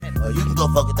Or you can go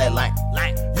fuck with that line.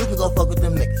 You can go fuck with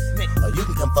them niggas. Or you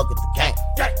can come fuck with the gang.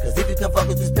 Cause if you come fuck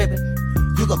with this pimpin',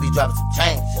 you gon' be dropping some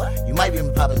change. You might be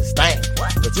popping the stain,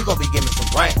 but you gon' be getting some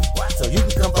brain. So you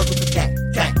can come fuck with the gang.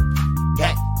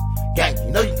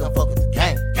 You know you can come fuck with the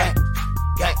gang.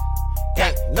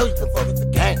 You know you can fuck with the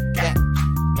gang.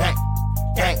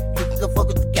 You can come fuck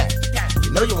with the gang.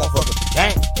 You know you won't fuck with the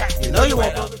gang. You know you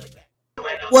won't fuck with the gang.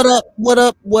 What up, what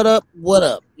up, what up, what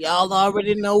up? Y'all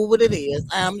already know what it is.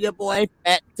 I'm your boy,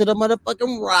 Fat to the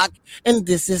motherfucking Rock, and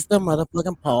this is the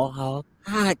motherfucking Paul Hog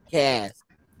Podcast.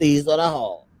 These are the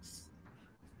hogs.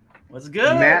 What's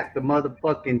good? Matt, the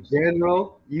motherfucking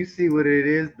general. You see what it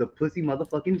is, the pussy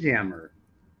motherfucking jammer.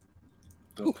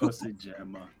 The pussy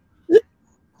jammer.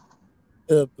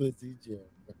 The pussy jammer.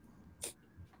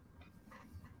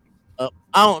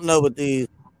 I don't know what this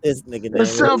nigga name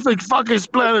It's is.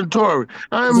 self-fucking-explanatory.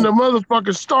 I am the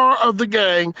motherfucking star of the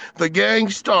gang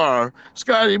star,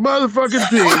 Scotty motherfucking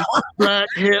P, Black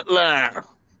Hitler.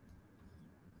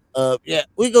 Yeah,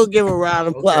 we gonna give a round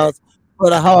of applause for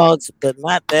the hogs, but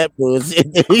not that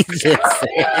bullshit that he just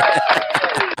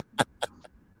said.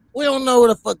 We don't know where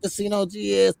the fuck Casino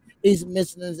G is. He's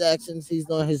missing his actions. He's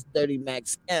on his dirty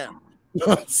Max scam. You know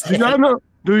what I'm saying?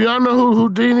 Do y'all know who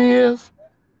Houdini is?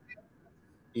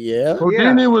 Yeah.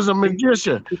 Houdini was a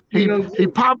magician. He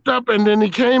popped up and then he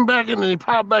came back and then he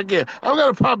popped back in. I'm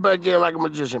gonna pop back in like a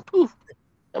magician. Poof.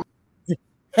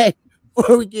 Hey,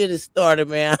 before we get it started,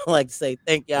 man, I'd like to say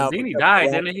thank y'all. Houdini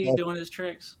died, didn't he? Doing his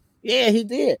tricks. Yeah, he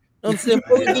did. You know what I'm saying?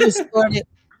 Before we get it started,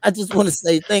 I just want to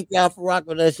say thank y'all for rocking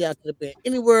with us. Y'all could have been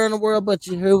anywhere in the world, but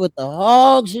you're here with the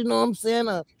hogs. You know what I'm saying?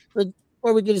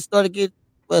 Before we get it started, give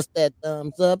us that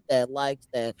thumbs up, that likes,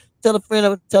 that tell a friend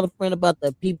about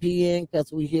the PPN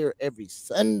because we here every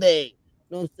Sunday.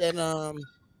 You know what I'm saying?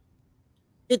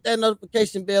 Hit that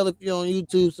notification bell if you're on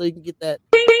YouTube so you can get that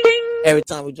every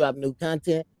time we drop new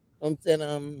content. You know what I'm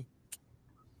saying?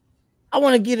 I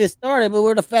want to get it started, but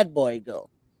where the fat boy go?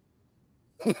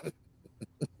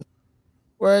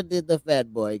 Where did the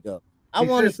fat boy go? I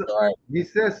want to start. You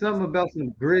said something about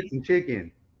some grits and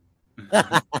chicken.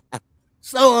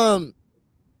 So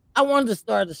I wanted to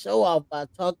start the show off by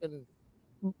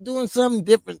doing something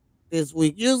different this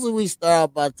week. Usually we start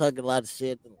off by talking a lot of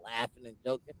shit and laughing and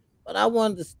joking, but I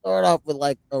wanted to start off with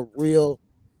like a real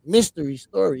mystery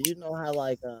story. You know how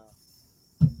like the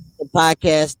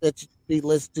podcast that you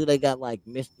listen to, they got like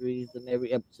mysteries, and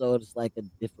every episode is like a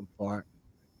different part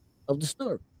of the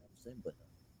story. You know what I'm saying? But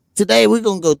today we're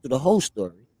gonna go through the whole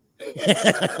story.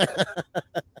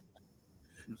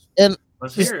 And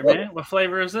let's hear it, man. What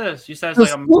flavor is this? You said it's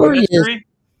like a mystery?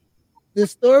 The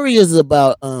story is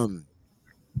about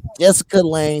Jessica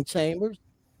Lane Chambers.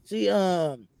 She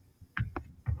got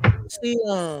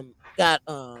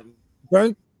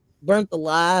burnt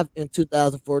alive in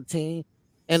 2014,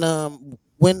 and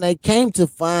when they came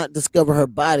to discover her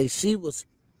body, she was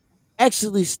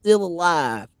actually still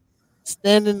alive,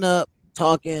 standing up,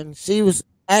 talking. She was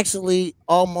actually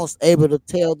almost able to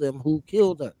tell them who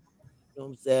killed her. You know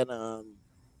what I'm saying?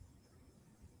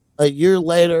 A year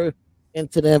later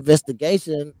into the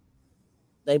investigation,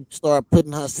 they started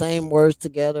putting her same words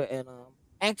together and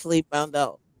actually found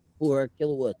out who her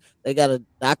killer was. They got a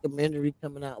documentary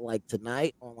coming out like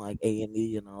tonight on like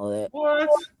A&E and all that. What?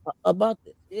 About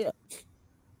this, yeah.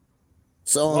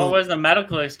 So what was the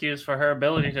medical excuse for her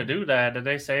ability to do that? Did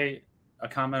they say a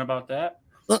comment about that?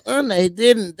 They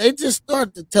didn't. They just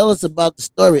started to tell us about the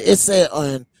story. It said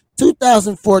on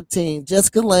 2014,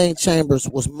 Jessica Lane Chambers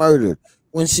was murdered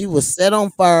when she was set on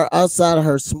fire outside of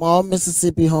her small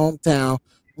Mississippi hometown.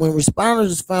 When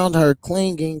responders found her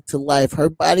clinging to life, her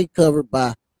body covered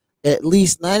by at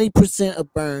least 90%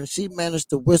 of burns, she managed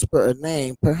to whisper a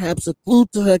name, perhaps a clue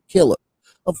to her killer.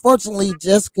 Unfortunately,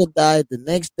 Jessica died the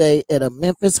next day at a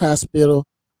Memphis hospital.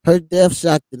 Her death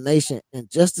shocked the nation,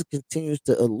 and justice continues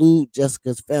to elude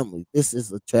Jessica's family. This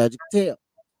is a tragic tale.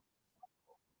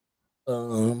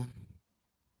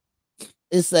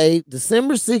 It's a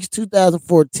December 6,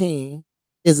 2014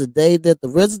 is a day that the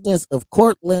residents of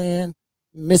Cortland,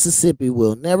 Mississippi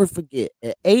will never forget.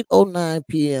 At 8:09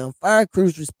 p.m., fire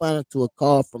crews responded to a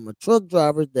call from a truck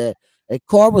driver that a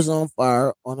car was on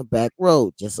fire on a back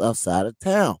road just outside of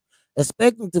town.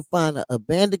 Expecting to find an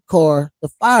abandoned car, the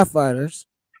firefighters,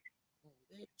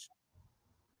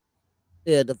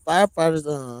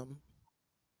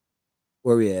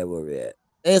 where we at?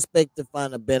 They expect to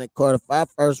find a abandoned car. The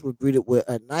firefighters were greeted with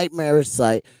a nightmarish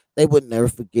sight they would never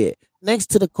forget. Next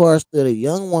to the car stood a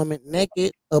young woman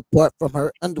naked apart from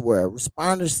her underwear.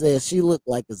 Responder said she looked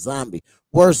like a zombie.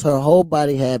 Worse, her whole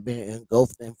body had been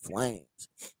engulfed in flames.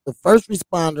 The first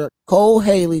responder, Cole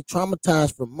Haley,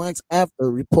 traumatized for months after,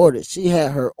 reported she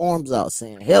had her arms out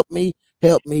saying, "Help me,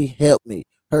 help me, help me."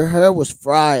 Her hair was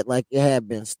fried like it had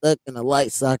been stuck in a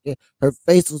light socket. Her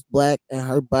face was black and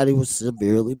her body was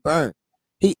severely burned.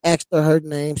 He asked her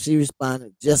name. She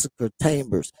responded, Jessica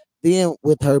Chambers. Then,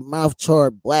 with her mouth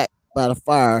charred black by the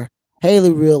fire,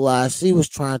 Haley realized she was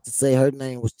trying to say her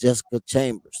name was Jessica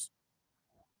Chambers.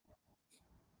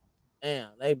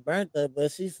 Damn, they burnt her,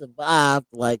 but she survived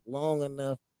like long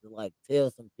enough to like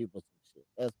tell some people some shit.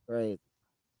 That's crazy.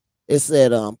 It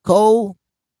said, Cole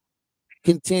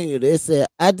continued. It said,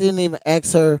 I didn't even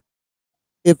ask her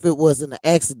if it was an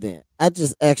accident. I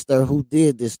just asked her who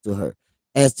did this to her.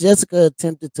 As Jessica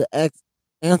attempted to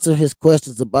answer his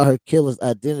questions about her killer's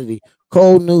identity,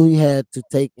 Cole knew he had to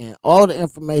take in all the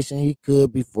information he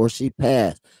could before she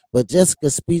passed. But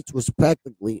Jessica's speech was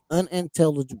practically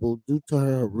unintelligible due to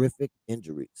her horrific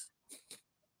injuries.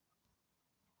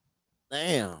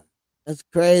 Damn, that's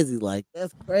crazy. Like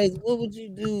that's crazy. What would you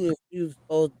do if you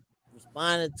supposed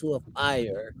responded to a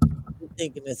fire? You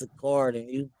thinking it's a card, and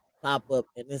you pop up,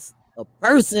 and it's a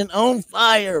person on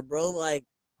fire, bro. Like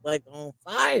on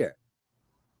fire.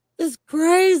 It's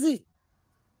crazy.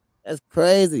 That's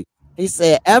crazy. He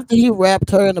said after he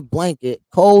wrapped her in a blanket,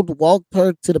 Cold walked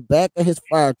her to the back of his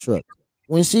fire truck.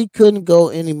 When she couldn't go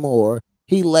anymore,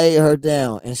 he laid her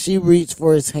down and she reached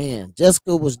for his hand.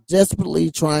 Jessica was desperately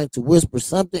trying to whisper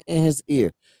something in his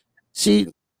ear. She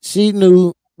she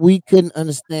knew we couldn't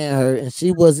understand her, and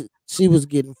she was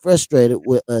getting frustrated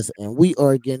with us, and we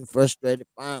are getting frustrated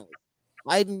finally.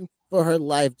 Fighting for her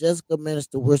life, Jessica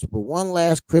managed to whisper one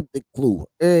last cryptic clue.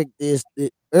 Eric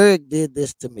did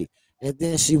this to me, and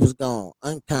then she was gone,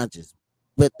 unconscious.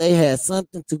 But they had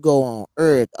something to go on.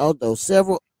 Eric, although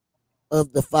several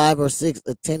of the 5 or 6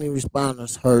 attending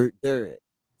responders heard Derek.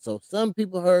 So some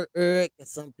people heard Eric and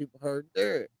some people heard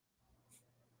Derek.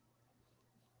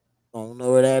 Don't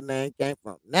know where that name came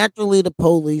from. Naturally, the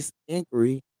police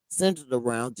inquiry centered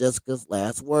around Jessica's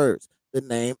last words, the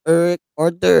name Eric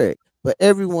or Derek. But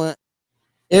every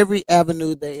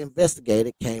avenue they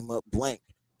investigated came up blank.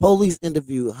 Police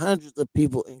interviewed hundreds of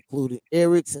people, including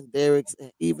Eric's and Derek's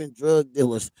and even drug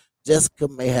dealers Jessica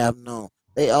may have known.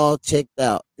 They all checked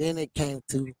out. Then it came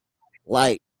to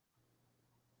light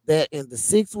that in the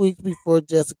 6 weeks before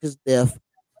Jessica's death,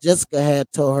 Jessica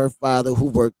had told her father, who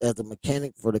worked as a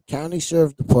mechanic for the county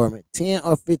sheriff's department, 10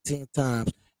 or 15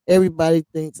 times, everybody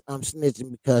thinks I'm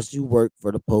snitching because you work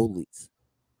for the police.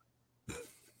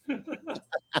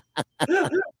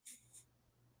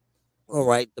 All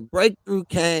right, the breakthrough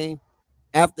came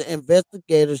after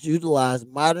investigators utilized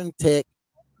modern tech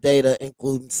data,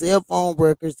 including cell phone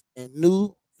records and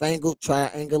newfangled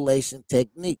triangulation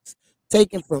techniques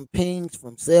taken from pings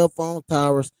from cell phone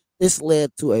towers. This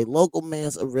led to a local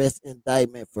man's arrest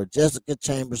indictment for Jessica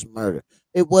Chambers' murder.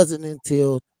 It wasn't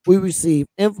until we received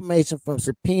information from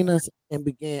subpoenas and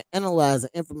began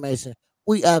analyzing information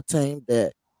we obtained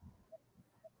that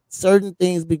certain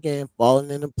things began falling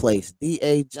into place.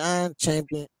 DA John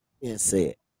Champion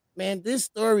said, man, this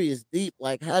story is deep.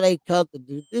 Like how they caught the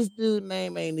dude. This dude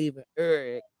name ain't even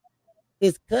Eric.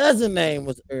 His cousin name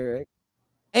was Eric.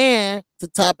 And to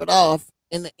top it off,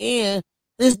 in the end,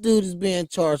 this dude is being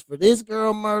charged for this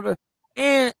girl murder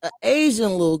and an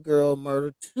Asian little girl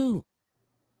murder too.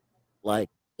 Like,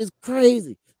 it's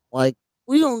crazy. Like,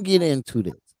 we don't get into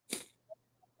this.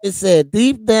 It said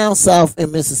deep down south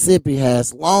in Mississippi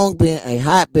has long been a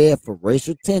hotbed for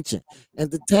racial tension, and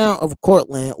the town of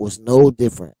Cortland was no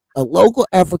different. A local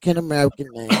African American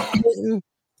named Quentin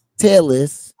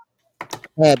Tellis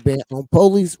had been on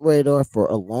police radar for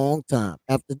a long time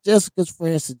after Jessica's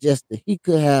friend suggested he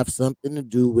could have something to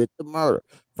do with the murder.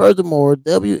 Furthermore,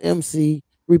 WMC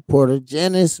reporter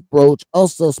Janice Broach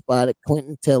also spotted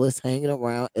Quentin Tellis hanging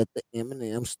around at the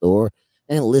M&M store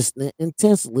and listening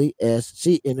intensely as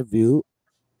she interviewed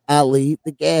Ali,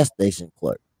 the gas station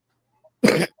clerk.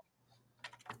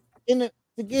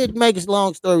 To get make a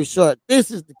long story short, this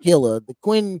is the killer. The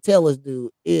Quentin Tellis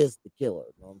dude is the killer.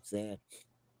 You know what I'm saying?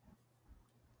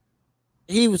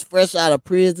 He was fresh out of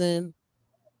prison,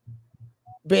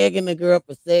 begging the girl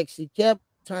for sex. She kept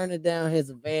turning down his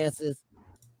advances.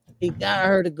 He got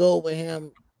her to go with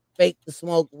him, fake to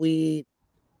smoke weed,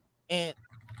 and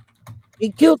he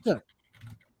killed her.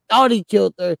 Thought he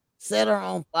killed her, set her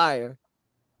on fire.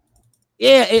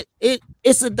 Yeah,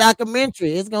 it's a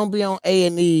documentary. It's gonna be on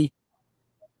A&E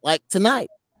like tonight.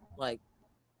 Like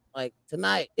like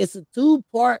tonight. It's a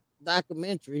two-part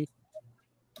documentary.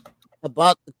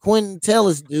 about the Quentin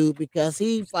Tellis dude because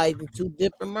he fighting two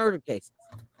different murder cases.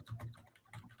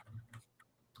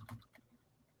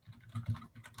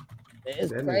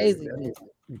 It's That nigga, crazy, that man.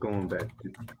 nigga going back.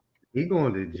 He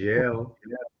going to jail.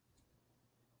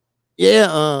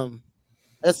 Yeah,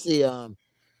 let's see.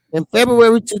 In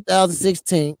February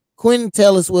 2016, Quentin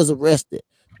Tellis was arrested.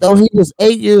 Though he was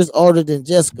 8 years older than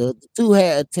Jessica, the two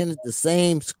had attended the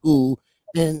same school,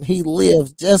 and he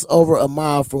lives just over a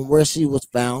mile from where she was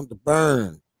found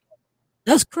burned.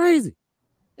 That's crazy.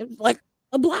 It was like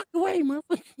a block away,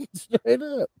 motherfucker. Straight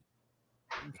up.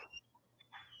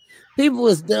 People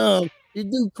is dumb. You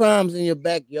do crimes in your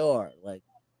backyard. Like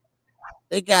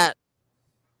they got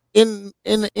in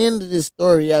the end of this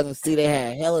story, y'all can see they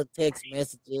had hella text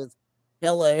messages,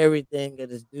 hella everything that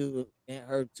this dude and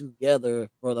her together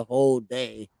for the whole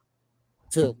day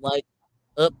to like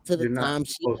up to the You're not time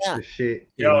she supposed died. to shit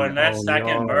in Yo, your and that own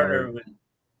second murder. yard.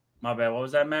 My bad. What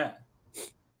was that, Matt?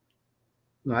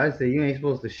 No, I say you ain't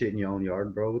supposed to shit in your own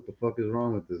yard, bro. What the fuck is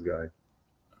wrong with this guy?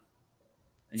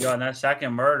 Yo, and that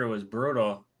second murder was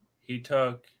brutal. He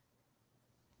took.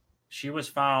 She was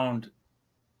found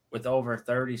with over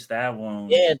 30 stab Yeah,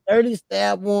 wounds. 30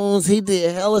 stab wounds. He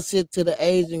did hella shit to the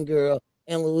Asian girl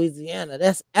in Louisiana.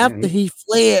 That's Man, after he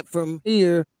fled from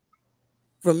here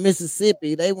from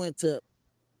Mississippi. They went to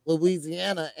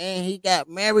Louisiana and he got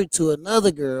married to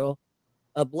another girl,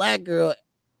 a black girl,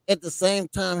 at the same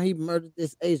time he murdered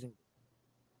this Asian girl.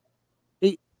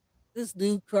 He, this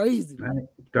dude crazy, man.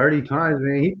 30 times,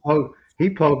 man. He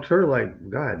poked her like,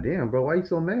 God damn, bro, why you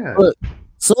so mad? But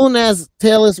soon as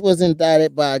Tellis was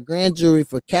indicted by a grand jury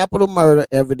for capital murder,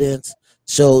 evidence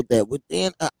showed that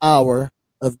within an hour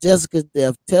of Jessica's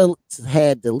death, Tellis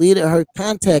had deleted her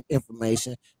contact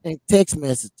information and text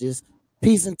messages,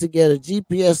 piecing together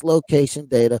GPS location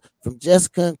data from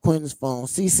Jessica and Quentin's phone,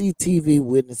 CCTV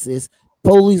witnesses.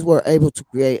 Police were able to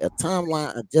create a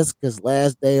timeline of Jessica's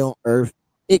last day on Earth.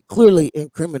 It clearly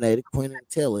incriminated Quentin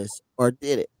Tellis, or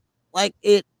did it? Like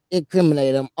it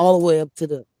incriminate him all the way up to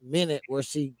the minute where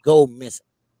she go missing.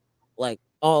 Like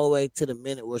all the way to the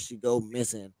minute where she go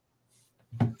missing.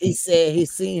 He said he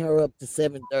seen her up to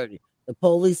 7:30. The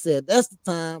police said that's the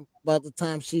time about the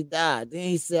time she died. Then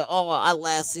he said, "Oh, I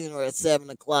last seen her at 7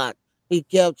 o'clock." He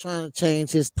kept trying to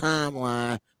change his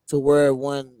timeline to where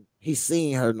when he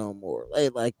seen her no more.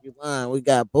 Like you lying. We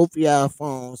got both of y'all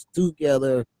phones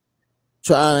together,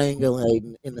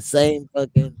 triangulating in the same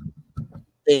fucking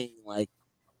thing. Like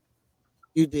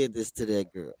you did this to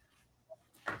that girl.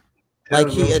 Tell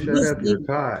Like him, bro, shut up, you're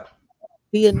caught.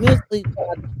 he initially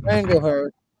tried to strangle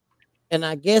her, and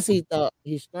I guess he thought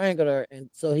he strangled her, and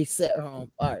so he set her on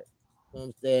fire. You know what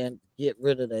I'm saying? To get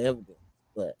rid of the evidence,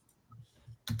 but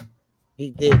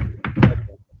he didn't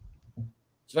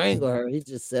strangle her. He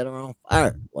just set her on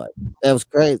fire. Like that was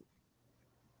crazy.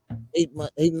 He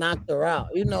knocked her out.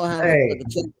 You know how Hey,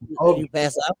 motherfucker chick oh, you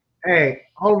pass out. hey,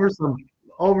 over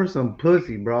some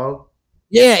pussy, bro.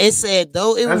 Yeah, it said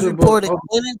though it That's was what both. reported Oh,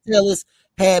 Glenn Tellis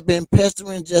had been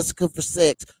pestering Jessica for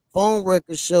sex. Phone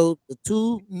records showed the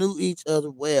two knew each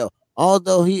other well.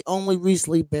 Although he only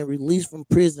recently been released from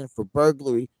prison for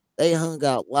burglary, they hung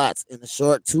out lots in the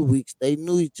short 2 weeks they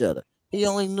knew each other. He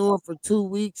only knew her for 2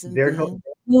 weeks and there. then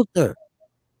killed her.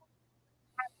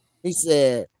 He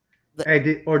said, Hey,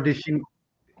 did she?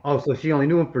 Oh, so she only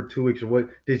knew him for 2 weeks, or what?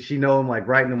 Did she know him like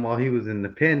writing him while he was in the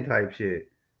pen type shit?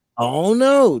 "Oh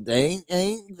no, they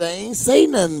ain't say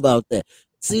nothing about that."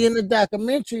 See, in the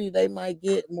documentary, they might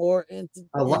get more into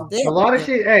A in lot, a depth. lot of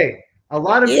shit. Hey, a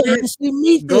lot of Yeah, how shit did she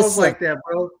meet this goes sucker? like that,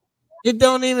 bro. It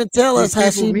don't even tell These us how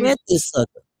people she meet. met this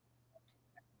sucker.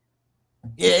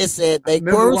 Yeah, it said I they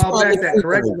remember a while corresponded back that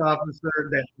frequently. corrections officer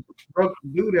that broke the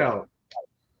dude out.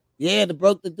 Yeah, they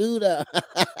broke the dude out.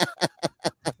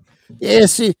 Yeah,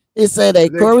 it said they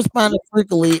They, corresponded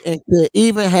frequently and could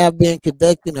even have been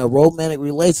conducting a romantic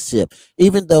relationship,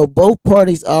 even though both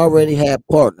parties already had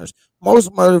partners.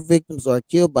 Most murder victims are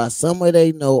killed by someone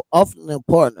they know, often a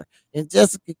partner. In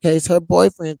Jessica's case, her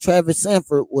boyfriend Travis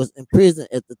Sanford was in prison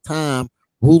at the time,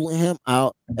 ruling him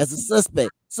out as a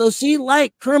suspect. So she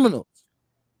liked criminals.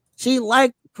 She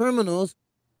liked criminals.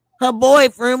 Her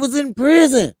boyfriend was in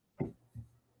prison.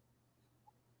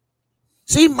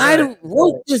 She might right. have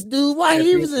wrote this dude while At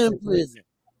he the, was in prison.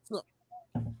 So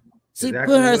she put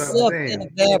exactly what I'm herself in a saying. bad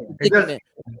It does. predicament.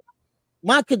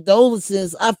 My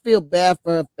condolences. I feel bad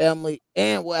for her family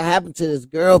and what happened to this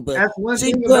girl, but That's one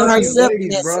she thing put about these herself in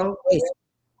ladies, that bro.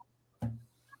 situation.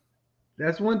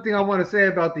 That's one thing I want to say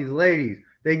about these ladies.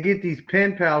 They get these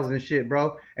pen pals and shit,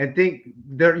 bro, and think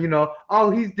they're,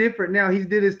 oh, he's different now. He's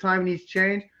did his time and he's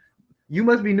changed. You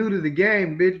must be new to the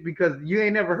game, bitch, because you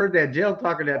ain't never heard that jail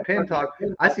talk or that pen talk.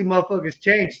 I see motherfuckers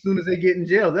change as soon as they get in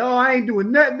jail. Oh, I ain't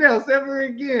doing nothing else ever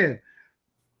again.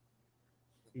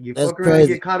 You That's fuck around and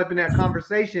crazy. get caught up in that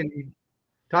conversation, you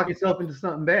talk yourself into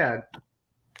something bad.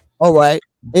 All right.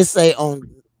 It say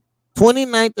on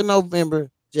 29th of November,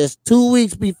 just 2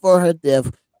 weeks before her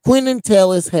death, Quentin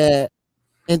Tellis had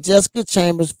and Jessica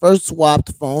Chambers first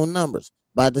swapped phone numbers.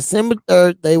 By December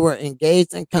 3rd, they were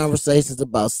engaged in conversations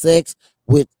about sex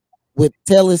with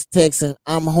Tellis texting,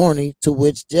 "I'm horny," to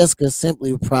which Jessica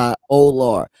simply replied, "Oh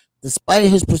Lord." Despite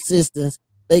his persistence,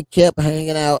 they kept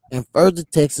hanging out, and further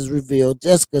texts revealed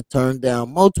Jessica turned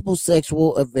down multiple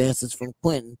sexual advances from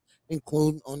Quentin,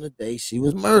 including on the day she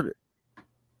was murdered.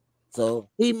 So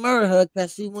he murdered her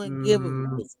because she wouldn't give him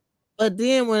Mm, pussy. But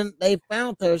then when they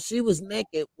found her, she was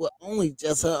naked with only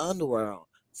just her underwear on.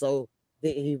 So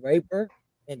did he rape her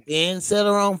and then set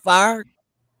her on fire?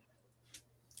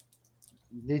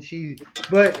 did she?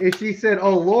 But if she said,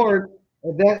 "Oh Lord,"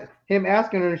 that him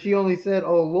asking her, and she only said,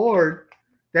 "Oh Lord,"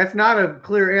 that's not a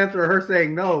clear answer. Her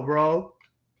saying no, bro.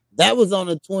 That was on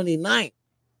the 29th.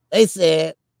 They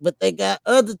said, but they got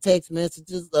other text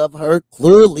messages of her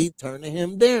clearly turning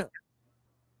him down.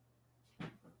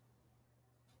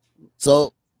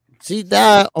 So she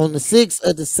died on the 6th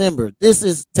of December. This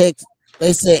is text.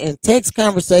 They said in text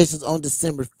conversations on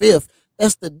December 5th.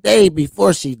 That's the day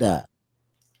before she died.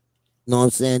 You know what I'm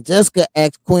saying? Jessica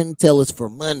asked Quentin Tellers for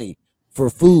money for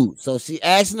food. So she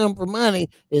asking them for money.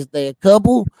 Is they a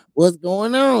couple? What's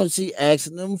going on? She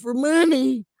asking them for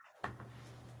money.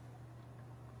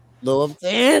 Know what I'm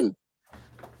saying?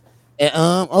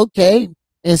 And, okay.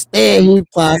 Instead, he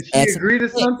replies, Did she asking agree to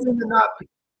for sex. something to not?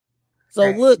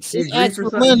 So look, She she agreed asked for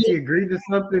for something. money. She agreed to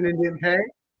something and didn't pay.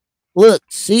 Look,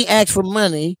 she asked for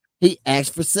money. He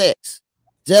asked for sex.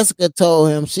 Jessica told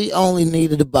him she only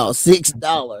needed about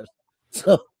 $6.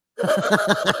 So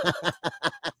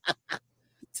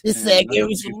she Damn, said, that's "Give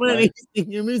me what some she money. played.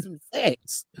 Give me some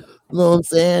sex." You know what I'm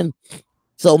saying?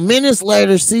 So minutes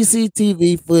later,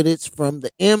 CCTV footage from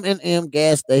the M&M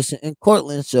gas station in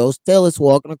Cortland shows Tellis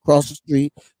walking across the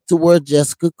street to where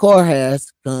Jessica car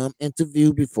has come into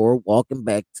view before walking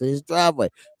back to his driveway.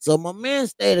 So my man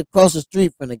stayed across the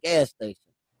street from the gas station,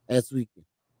 as we can,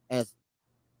 as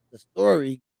the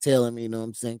story telling me. You know what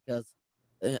I'm saying? Because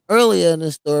earlier in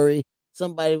the story,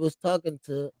 somebody was talking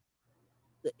to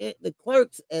the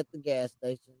clerks at the gas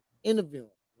station interviewing.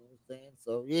 You know what I'm saying?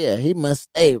 So yeah, he must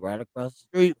stay right across the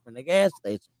street from the gas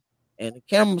station, and the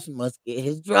cameras must get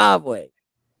his driveway.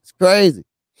 It's crazy.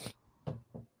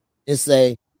 It's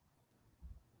a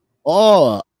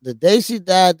the day she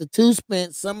died, the two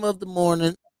spent some of the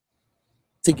morning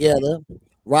together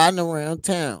riding around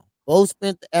town. Both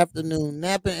spent the afternoon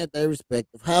napping at their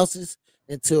respective houses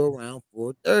until around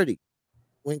 4:30.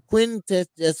 When Quentin texted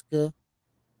Jessica,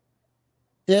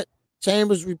 Ch-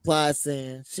 Chambers replied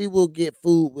saying she will get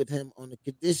food with him on the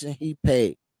condition he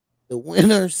paid. The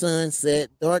winter sun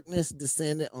set, darkness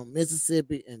descended on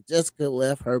Mississippi, and Jessica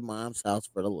left her mom's house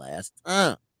for the last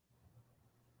time.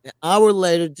 An hour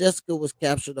later, Jessica was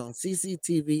captured on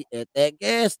CCTV at that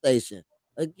gas station.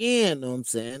 Again, know what I'm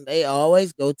saying? They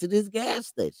always go to this gas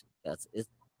station. That's it's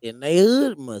in their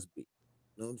hood, must be.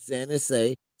 Know what I'm saying? They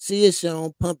say she is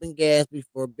shown pumping gas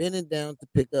before bending down to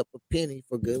pick up a penny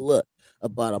for good luck.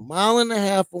 About a mile and a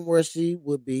half from where she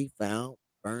would be found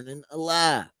burning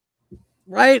alive.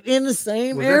 Right in the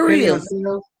same Was that penny on areas.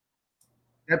 tails?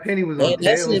 That penny was on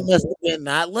That shit tails. must have been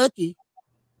not lucky.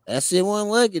 That shit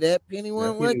wasn't lucky. That penny That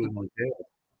wasn't penny lucky. was on tails.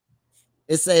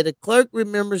 It say the clerk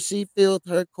remembers she filled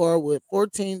her car with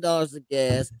 $14 of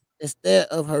gas instead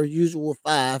of her usual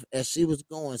five as she was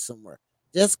going somewhere.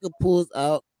 Jessica pulls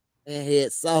out and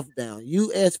heads south down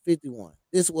US 51.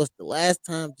 This was the last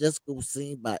time Jessica was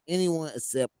seen by anyone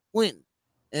except Quentin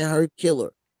and her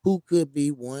killer, who could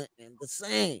be one and the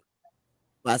same.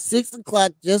 By 6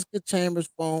 o'clock, Jessica Chambers'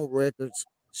 phone records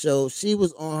show she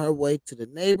was on her way to the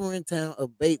neighboring town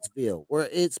of Batesville, where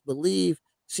it's believed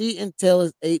she and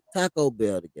Tellers ate Taco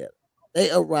Bell together. They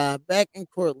arrived back in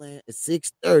Cortland at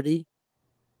 6:30,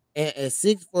 and at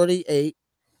 6:48,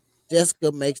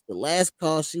 Jessica makes the last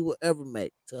call she will ever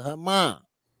make to her mom.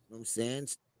 You know what I'm saying?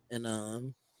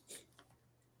 And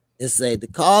it say the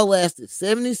call lasted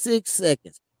 76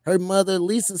 seconds. Her mother,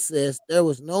 Lisa, says there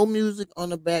was no music on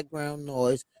the background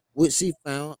noise, which she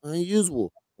found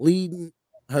unusual, leading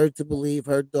her to believe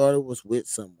her daughter was with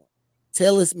someone.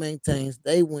 Tellis maintains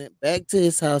they went back to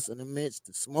his house in the midst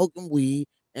of smoking weed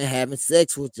and having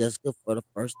sex with Jessica for the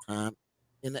first time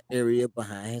in the area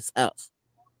behind his house.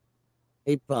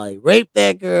 He probably raped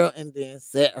that girl and then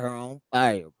set her on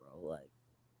fire, bro. Like,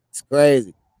 it's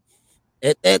crazy.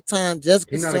 At that time, He's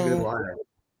Jessica's not a good song, liar.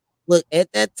 look,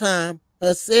 at that time,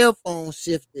 her cell phone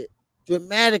shifted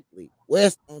dramatically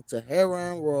west onto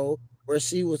Heron Road, where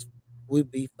she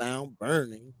would be found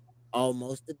burning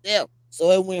almost to death.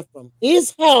 So it went from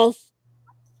his house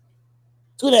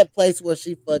to that place where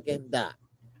she fucking died.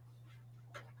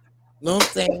 Know what I'm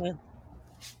saying?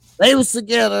 They was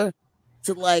together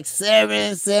to like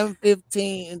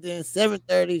 7:15, and then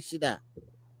 7:30 she died.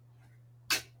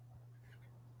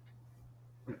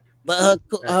 But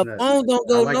That's her nuts. phone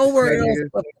don't I go like to nowhere say, else nigga,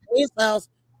 but from his house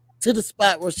to the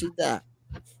spot where she died.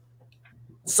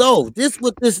 So this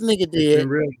what this nigga it's been did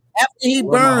real. after he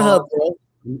What my burned her, heart. bro.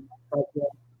 All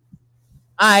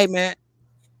right, man.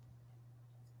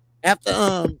 After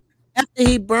after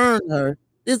he burned her,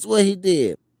 this is what he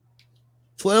did.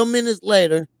 12 minutes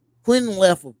later, Quentin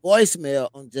left a voicemail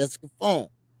on Jessica's phone,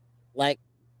 like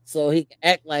so he can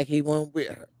act like he wasn't with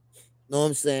her. Know what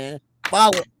I'm saying?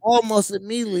 Followed almost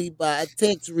immediately by a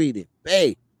text reading.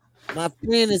 Hey, my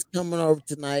friend is coming over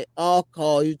tonight. I'll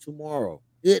call you tomorrow.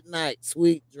 Good night,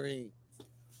 sweet dreams.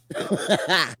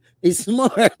 He's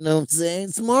smart, know what I'm saying?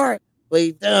 Smart, but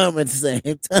he's dumb at the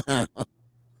same time.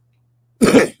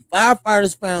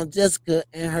 Firefighters found Jessica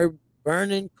in her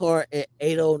burning car at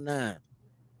 8:09.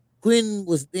 Quentin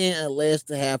was then alleged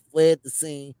to have fled the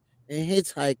scene and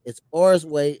hitchhiked as far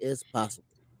away as possible.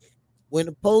 When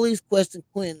the police questioned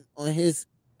Quentin on his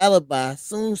alibi,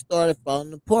 soon started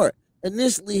falling apart.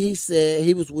 Initially, he said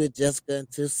he was with Jessica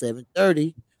until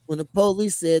 7:30. When the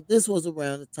police said this was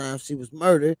around the time she was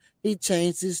murdered, he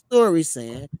changed his story,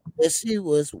 saying that he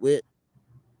was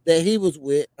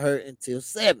with her until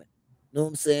 7. Know what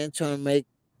I'm saying? Trying to make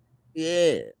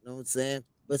know what I'm saying?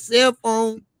 But cell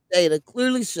phone data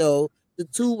clearly showed the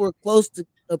two were close to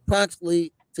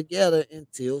approximately together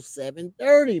until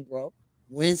 7:30, bro,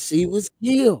 when she was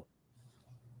killed.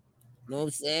 Know what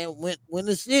I'm saying? When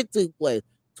the shit took place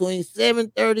between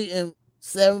 7:30 and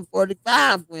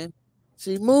 7:45, when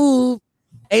she moved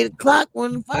 8 o'clock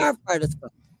when the firefighters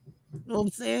come. You know what I'm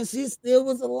saying? She still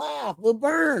was alive, but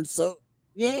burned. So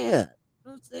yeah, you know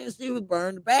what I'm saying? She was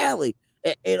burned badly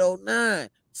at 8:09.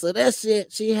 So that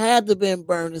shit, she had to been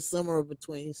burning somewhere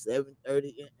between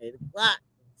 7:30 and 8 o'clock.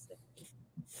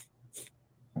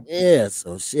 Yeah,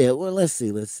 so shit. Well, let's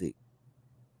see.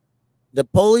 The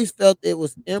police felt it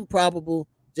was improbable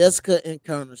Jessica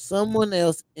encountered someone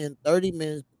else in 30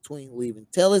 minutes between leaving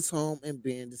Telly's home and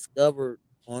being discovered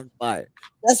on fire.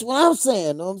 That's what I'm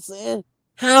saying. Know what I'm saying?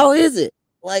 How is it?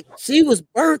 Like she was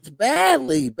burnt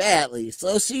badly, badly.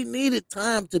 So she needed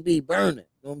time to be burning.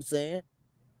 Know what I'm saying?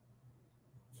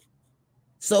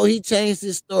 So he changed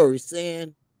his story,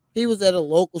 saying he was at a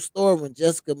local store when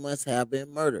Jessica must have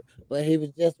been murdered, but he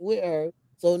was just with her.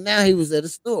 So now he was at a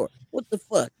store. What the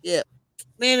fuck? Yeah,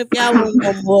 man, if y'all want to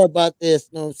know more about this,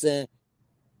 know what I'm saying?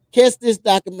 Catch this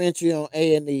documentary on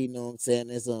A&E, know what I'm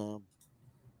saying? It's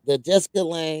the Jessica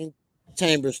Lange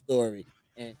Chamber story.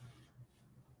 And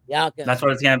y'all can That's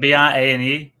what it's gonna be on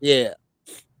A&E. yeah,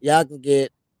 y'all can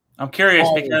get I'm curious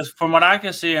all this. because from what I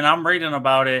can see, and I'm reading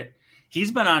about it,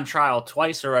 he's been on trial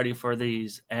twice already for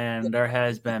these, and there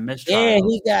has been Yeah, mistrials.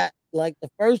 he got like the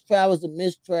first trial was a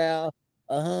mistrial,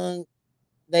 a hung.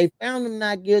 They found him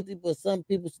not guilty, but some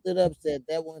people stood up said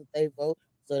that wasn't their vote,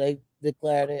 so they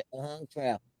declared it a hung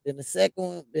trial. Then the second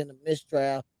one been a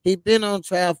mistrial. He been on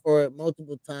trial for it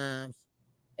multiple times,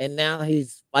 and now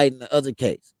he's fighting the other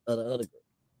case of the other girl.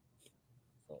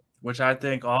 So, Which I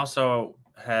think also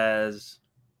has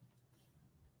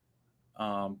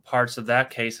parts of that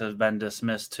case have been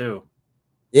dismissed too.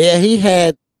 yeah, he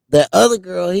had that other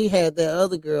girl. He had that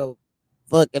other girl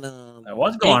fucking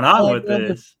What's bank going on card with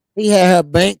number. this? He had her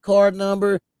bank card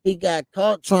number. He got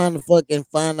caught trying to fucking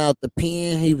find out the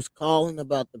pin. He was calling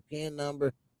about the pin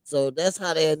number. So that's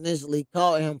how they initially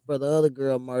caught him for the other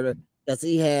girl murder, because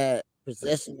he had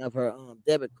possession of her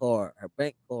debit card, her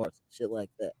bank cards, shit like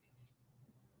that.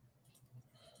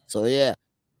 So yeah,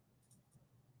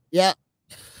 yeah,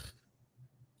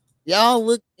 y'all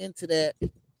look into that.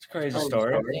 It's a crazy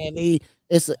story. And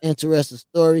it's an interesting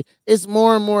story. It's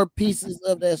more and more pieces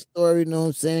of that story, you know what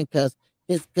I'm saying? Because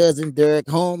his cousin Derek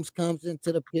Holmes comes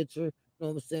into the picture, you know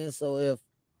what I'm saying? So if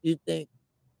you think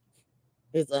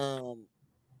his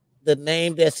the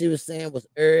name that she was saying was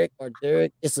Eric or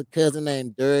Derek, it's a cousin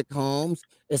named Derek Holmes.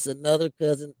 It's another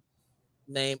cousin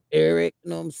named Eric,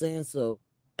 you know what I'm saying? So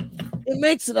it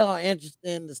makes it all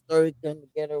interesting. The story come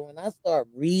together. When I start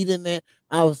reading it,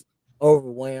 I was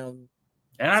overwhelmed.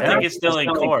 And I think it's still in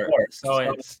court,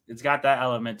 so it's got that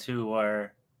element too,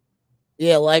 where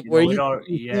Yeah, like where we you can don't.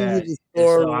 continue Yeah, the it's still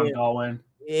story. ongoing.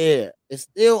 Yeah, it's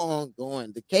still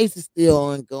ongoing. The case is still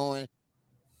ongoing.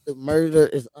 the murder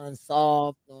is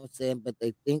unsolved. You know what I'm saying? But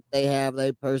they think they have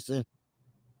a person.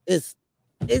 It's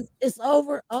it's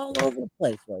over all over the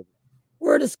place right now.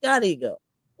 Where did Scotty go?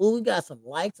 Well, we got some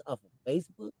likes off of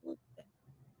Facebook. Look at that.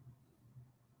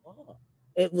 Oh,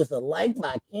 it was a like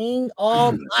by King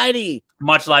Almighty.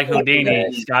 Much like Look Houdini,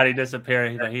 at Scotty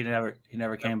disappeared. He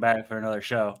never came back for another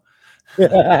show.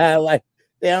 that. Like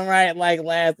damn right, like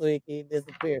last week he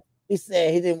disappeared. He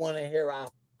said he didn't want to hear our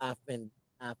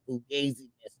fugaziness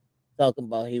talking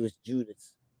about he was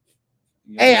Judas.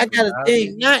 You Hey, I never got a have.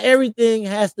 thing. Not everything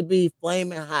has to be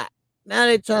flaming hot. Now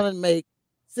they're trying to make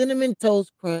cinnamon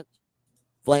toast crunch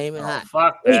flaming Oh hot.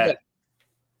 fuck Fuego. that!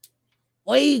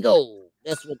 Fuego.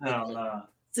 That's what they Hell call it. no.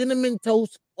 Cinnamon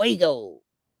toast fuego.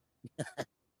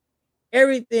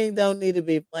 Everything don't need to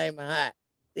be flaming hot.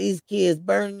 These kids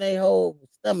burning their whole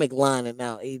stomach lining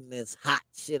out eating this hot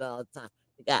shit all the time.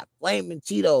 They got flaming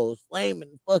Cheetos,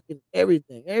 flaming fucking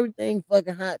everything. Everything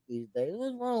fucking hot these days.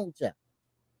 What's wrong with y'all?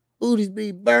 Booties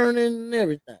be burning and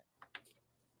everything.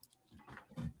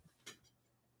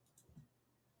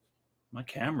 My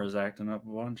camera's acting up a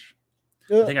bunch.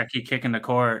 I Yeah. think I keep kicking the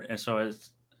cord, and so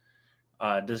it's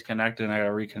disconnected, and I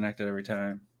gotta reconnect it every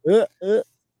time. Uh, uh.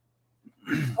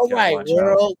 All Gotta right, watch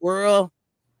out.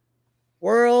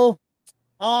 world.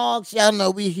 Hogs, y'all know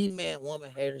we He-Man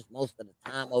woman haters most of the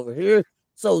time over here.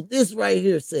 So this right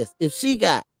here says if she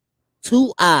got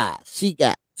two eyes, she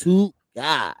got two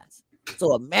guys.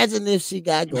 So imagine if she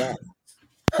got glasses.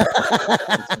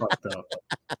 It's fucked up.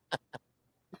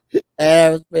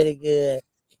 That was pretty good.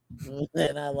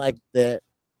 And I like that.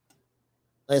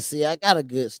 Let's see, I got a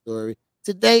good story.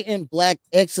 Today in Black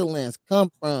Excellence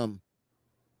come from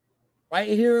right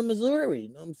here in Missouri. You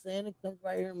know what I'm saying? It comes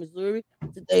right here in Missouri.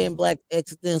 Today in Black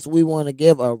Excellence, we want to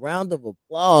give a round of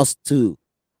applause to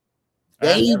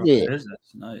David. Business,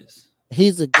 nice.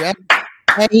 He's a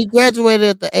he graduated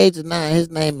at the age of 9. His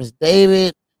name is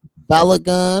David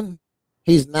Balagun.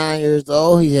 He's 9 years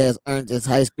old. He has earned his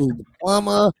high school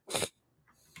diploma.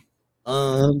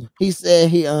 He said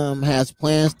he has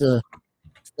plans to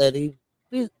study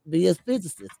be a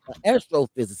physicist, an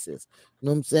astrophysicist. You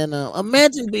know what I'm saying?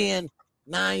 Imagine being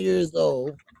 9 years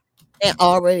old and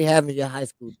already having your high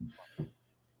school diploma. You know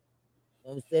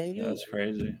what I'm saying? That's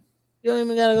crazy. You don't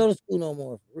even gotta go to school no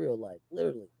more for real life,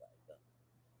 literally.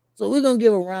 So we're gonna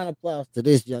give a round of applause to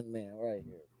this young man right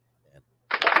here.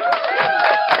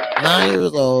 9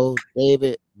 years old,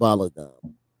 David Balagun. You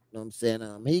know what I'm saying?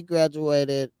 He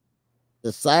graduated the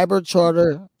Cyber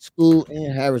Charter School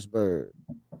in Harrisburg.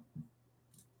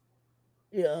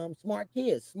 Yeah, smart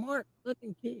kid, smart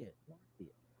fucking kid. Smart kid.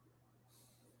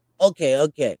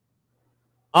 Okay.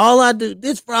 All I do,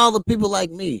 this for all the people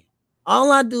like me.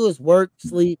 All I do is work,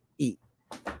 sleep, eat.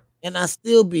 And I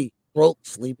still be broke,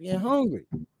 sleepy, and hungry.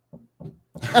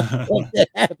 What that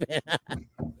happened?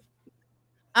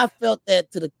 I felt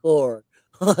that to the core.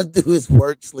 All I do is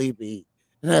work, sleep, eat,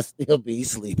 and I still be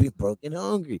sleepy, broken,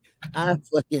 hungry. I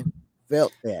fucking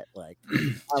felt that. Like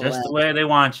I Just the laughed. way they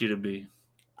want you to be.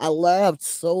 I laughed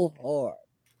so hard.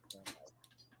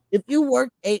 If you work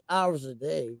 8 hours a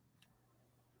day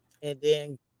and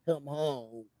then come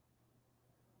home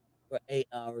for 8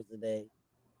 hours a day,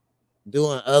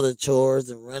 doing other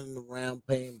chores and running around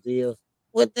paying bills,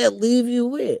 what that leave you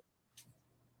with?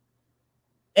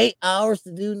 8 hours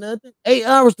to do nothing? 8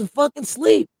 hours to fucking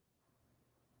sleep.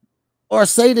 Or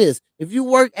say this, if you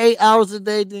work 8 hours a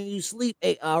day, then you sleep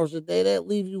 8 hours a day, that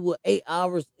leaves you with 8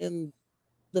 hours in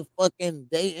the fucking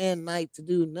day and night to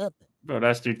do nothing. Bro,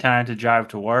 that's your time to drive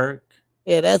to work,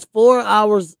 Yeah, that's 4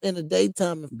 hours in the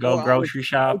daytime and go 4 hours. grocery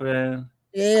shopping.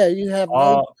 Yeah, you have no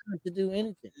All time to do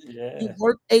anything. You yeah.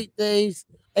 work 8 days,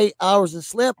 8 hours, and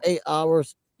slept 8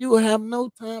 hours. You will have no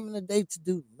time in the day to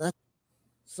do nothing.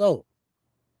 So,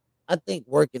 I think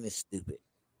working is stupid.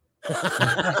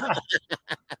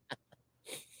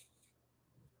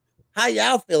 How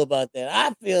y'all feel about that?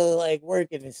 I feel like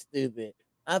working is stupid.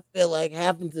 I feel like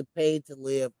having to pay to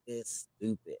live is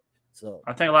stupid. So,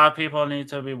 I think a lot of people need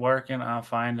to be working on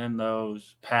finding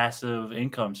those passive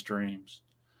income streams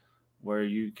where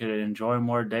you could enjoy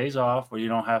more days off, where you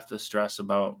don't have to stress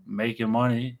about making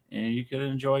money and you could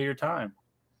enjoy your time.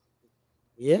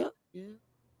 yeah.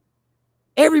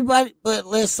 Everybody, but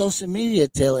let social media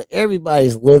tell it.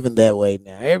 Everybody's living that way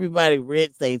now. Everybody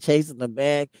rich, they chasing the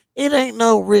bag. It ain't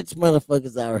no rich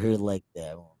motherfuckers out here like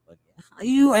that. Motherfucker.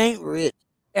 You ain't rich.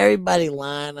 Everybody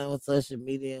lying on social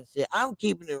media and shit. I'm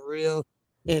keeping it real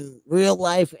in real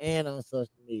life and on social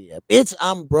media. Bitch,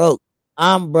 I'm broke.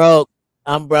 I'm broke.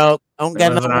 I'm broke. I don't You're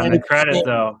got no living on money the for credit shit.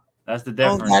 though. That's the I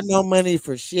don't got difference. no money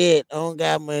for shit. I don't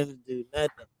got money to do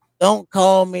nothing. Don't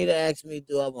call me to ask me,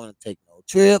 do I want to take no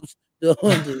trips?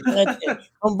 Don't do nothing.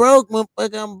 I'm broke,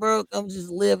 motherfucker. I'm broke. I'm just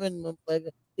living, motherfucker.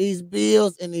 These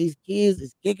bills and these kids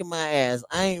is kicking my ass.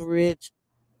 I ain't rich.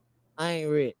 I ain't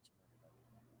rich.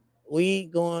 We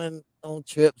ain't going on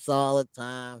trips all the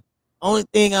time. Only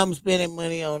thing I'm spending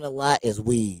money on a lot is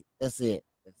weed. That's it.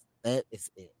 That is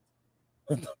it.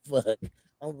 What the fuck?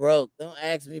 I'm broke. Don't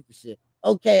ask me for shit.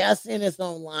 Okay, I seen this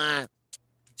online.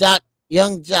 Jock,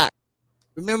 young Jock.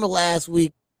 Remember last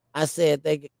week I said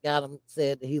they got him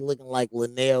said that he looking like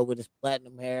Linnell with his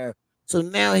platinum hair. So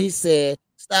now he said,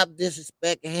 stop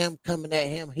disrespecting him, coming at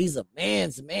him. He's a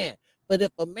man's man. But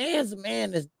if a man's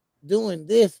man is doing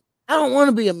this, I don't want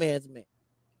to be a man's man.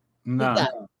 He No.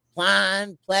 got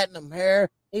fine platinum hair.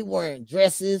 He wearing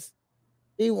dresses.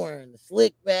 He wearing the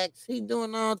slick backs. He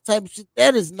doing all type of shit.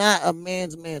 That is not a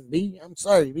man's man, B. I'm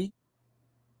sorry, B.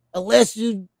 Unless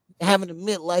you having a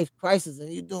midlife crisis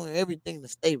and you're doing everything to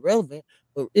stay relevant.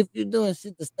 But if you're doing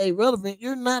shit to stay relevant,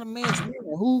 you're not a man's man.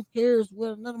 Who cares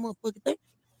what another motherfucker thinks?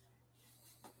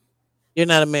 You're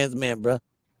not a man's man, bro.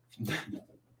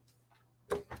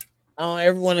 I don't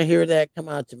ever want to hear that come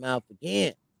out your mouth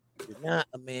again. You're not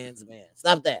a man's man.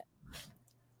 Stop that.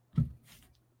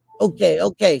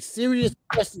 Okay. Serious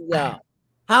question, y'all.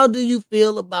 How do you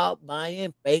feel about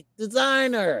buying fake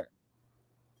designer?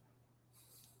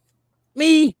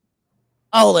 Me,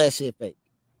 all that shit fake.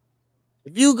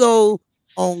 If you go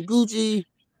on Gucci,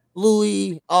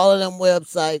 Louis, all of them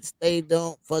websites, they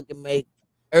don't fucking make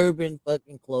urban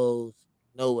fucking clothes.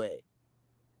 No way.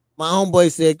 My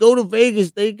homeboy said, go to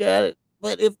Vegas, they got it.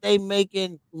 But if they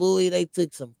making Louis, they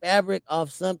took some fabric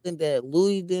off something that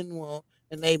Louis didn't want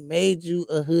and they made you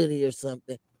a hoodie or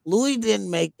something. Louis didn't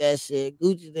make that shit.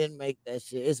 Gucci didn't make that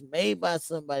shit. It's made by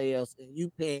somebody else and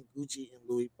you paying Gucci and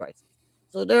Louis prices.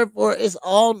 So therefore, it's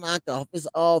all knockoff. It's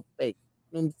all fake.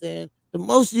 You know what I'm saying? The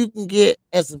most you can get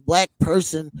as a black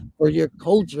person for your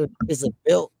culture is a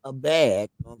belt, a bag.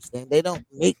 You know what I'm saying? They don't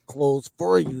make clothes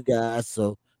for you guys.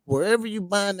 So wherever you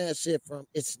buying that shit from,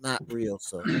 it's not real.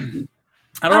 So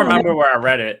I don't remember where I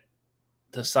read it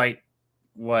to cite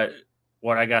what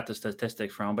I got the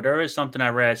statistic from, but there is something I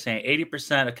read saying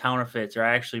 80% of counterfeits are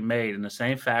actually made in the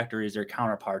same factories their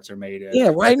counterparts are made in.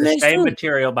 Yeah, right the next same to it.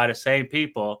 material by the same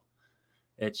people.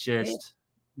 It's Yeah. just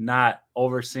not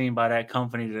overseen by that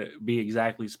company to be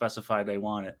exactly specified they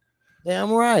want it.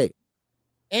 Damn right.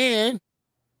 And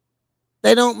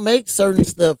they don't make certain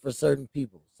stuff for certain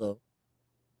people. So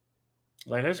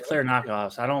Like there's clear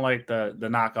knockoffs. I don't like the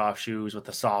knockoff shoes with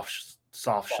the soft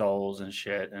soles and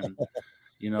shit, and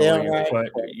where damn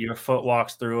right. your foot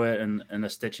walks through it and the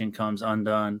stitching comes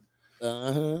undone.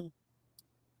 Uh-huh.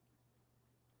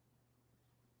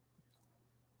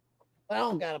 I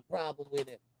don't got a problem with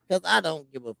it. Because I don't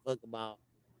give a fuck about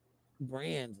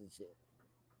brands and shit.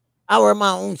 I wear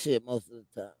my own shit most of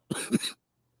the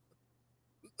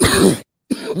time.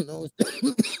 No,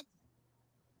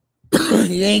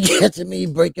 you ain't catching me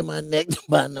breaking my neck to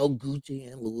buy no Gucci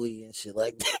and Louis and shit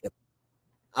like that.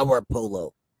 I wear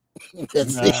polo.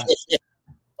 That's it.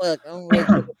 Fuck, I don't really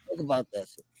give a fuck about that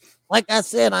shit. Like I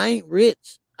said, I ain't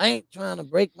rich. I ain't trying to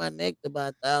break my neck to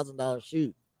buy $1,000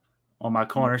 shoes. On my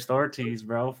corner store tees,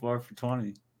 bro, 4 for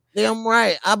 $20. Damn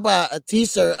right. I buy a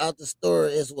t-shirt out the store.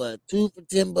 It's what, $2 for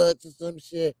 $10 or some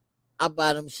shit. I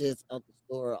buy them shits out the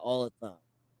store all the time.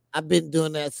 I've been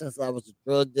doing that since I was a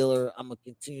drug dealer. I'm gonna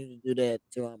continue to do that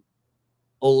till I'm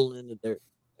old in the dirt.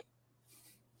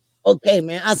 Okay,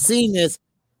 man. I seen this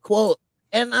quote,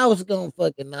 and I was gonna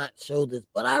fucking not show this,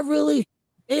 but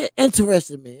it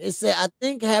interested me. It said, "I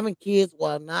think having kids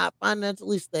while not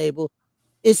financially stable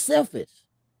is selfish,"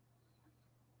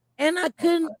 and I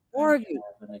couldn't argue.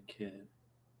 Having a kid.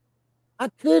 I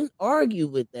couldn't argue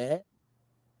with that.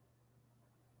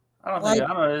 I don't Like,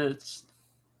 think I don't know.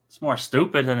 It's more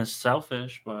stupid than it's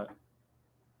selfish, but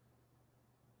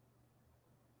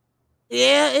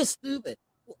yeah, it's stupid.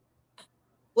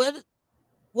 What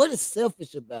what is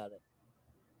selfish about it?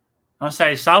 I'll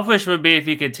say selfish would be if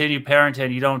you continue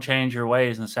parenting, you don't change your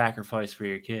ways and sacrifice for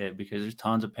your kid, because there's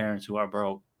tons of parents who are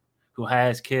broke, who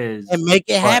has kids, And make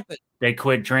it but happen. they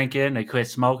quit drinking, they quit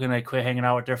smoking, they quit hanging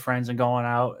out with their friends and going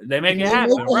out. They make And it they make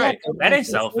happen, it right? happen. That ain't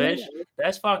selfish.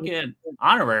 That's fucking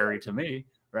honorary to me,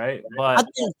 right? I But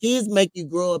think kids make you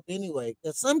grow up anyway.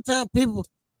 Because sometimes people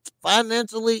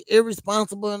financially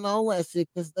irresponsible and all that shit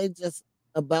because they just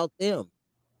about them.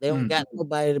 They don't got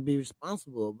nobody to be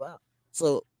responsible about.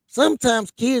 So sometimes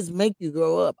kids make you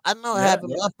grow up. I know yeah, having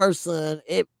my first son,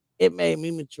 it made me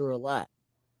mature a lot.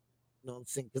 You know what I'm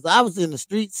saying? Because I was in the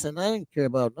streets and I didn't care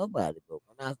about nobody. But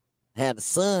when I had a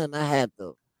son, I had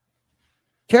to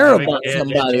care having about kids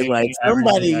somebody. changed Like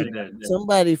everything I did.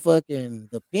 somebody fucking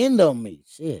depend on me.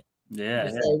 Shit. Yeah,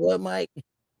 You yeah. say what, Mike?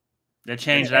 That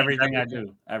changed everything I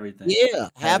do. Everything. Yeah,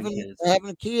 Having having kids.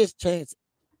 having kids changed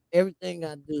everything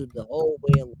I do. The whole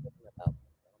way of looking about.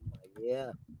 I'm like,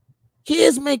 yeah,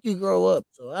 kids make you grow up.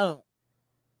 So I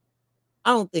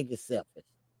don't think it's selfish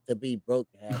to be broke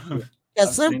and have kids. Because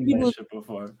I've some seen that people, shit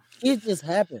before. it just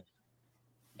happen.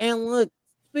 And look,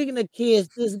 speaking of kids,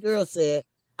 this girl said,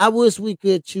 "I wish we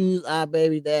could choose our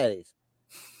baby daddies."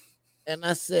 And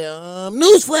I said,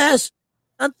 newsflash,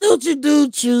 I thought you do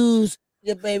choose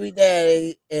your baby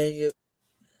daddy, and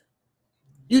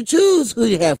you choose who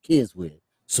you have kids with.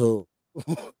 So,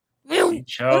 man, He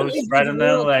chose spreading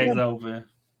them legs open.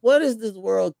 what is this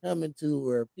world coming to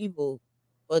where people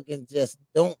fucking just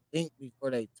don't think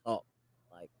before they talk?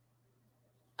 Like,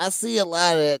 I see a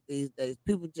lot of that these days.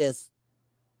 People just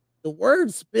the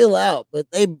words spill out, but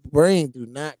they brain do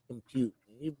not compute.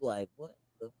 And you be like, what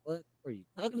the fuck are you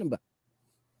talking about?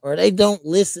 Or they don't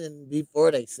listen before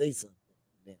they say something.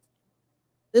 Man,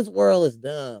 this world is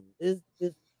dumb. This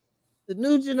the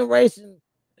new generation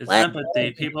It's lack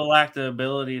empathy. People lack the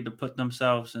ability to put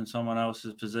themselves in someone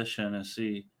else's position and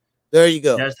see There you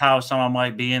go. just how someone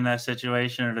might be in that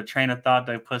situation or the train of thought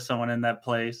they put someone in that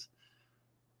place.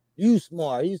 You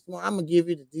smart. You smart. I'm gonna give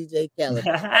you the DJ Khaled.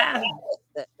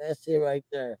 That shit right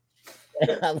there.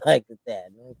 I like that.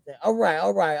 You know what I'm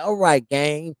saying? All right,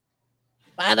 gang.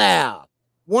 Fight out.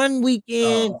 One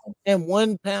weekend Oh, and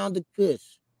 1 pound of kush.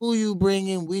 Who you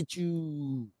bringing with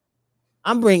you?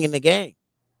 I'm bringing the gang.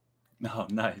 no,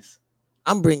 nice.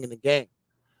 I'm bringing the gang.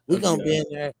 We're Let's gonna be go. in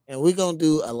there and we're gonna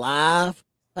do a live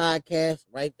podcast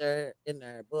right there in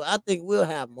there. But I think we'll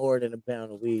have more than a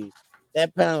pound of weed.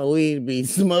 That pound of weed be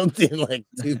smoked in like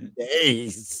 2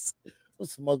 days. We'll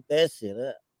smoke that shit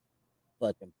up.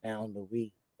 Fucking pound of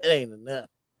weed. That ain't enough.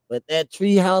 But that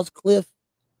treehouse cliff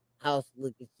house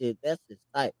looking shit, that's just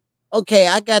tight. Okay,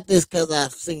 I got this because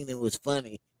I've seen it was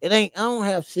funny. It ain't, I don't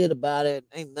have shit about it.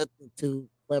 Ain't nothing too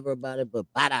clever about it, but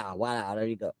wow, wow, there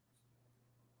you go.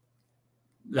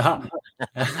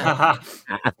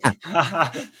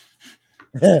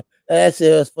 That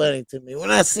shit was funny to me.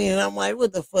 When I seen it, I'm like,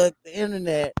 what the fuck? The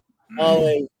internet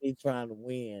always be trying to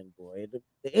win, boy.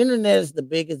 The internet is the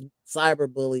biggest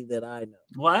cyber bully that I know.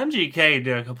 Well, MGK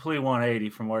did a complete 180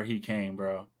 from where he came,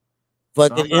 bro. So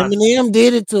Fucking I'm not Eminem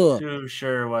did it to him. too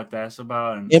sure what that's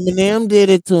about. And Eminem did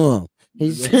it to him.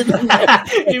 He shouldn't have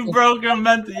he broke him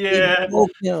mentally. he Yeah.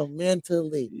 broke him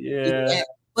mentally. He Yeah. can't-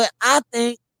 But I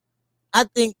think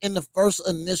in the first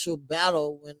initial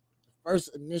battle, when the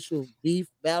first initial beef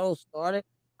battle started,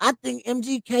 I think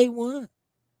MGK won.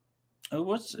 It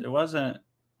wasn't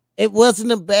It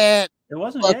wasn't a bad yeah.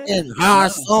 fucking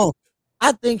hard No. song.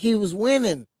 I think he was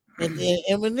winning. And then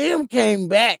Eminem came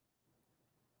back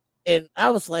and I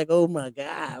was like, oh my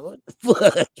God, what the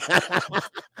fuck?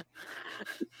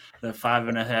 The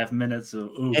 5.5 minutes of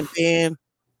And oof. then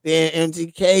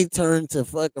MGK turned to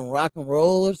fucking rock and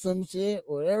roll or some shit,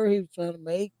 whatever he was trying to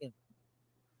make, and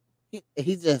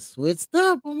he just switched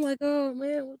up. I'm like, oh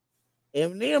man,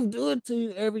 Eminem do it to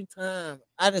you every time.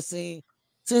 I done seen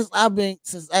since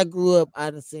I grew up,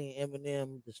 I done seen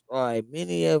Eminem destroy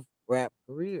many of rap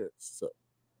careers. So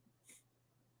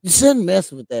you shouldn't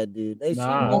mess with that dude. They shouldn't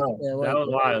mess Nah, with that that white was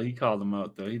boy. wild. He called him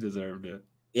out though. He deserved it.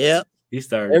 Yep. He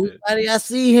started it. Everybody I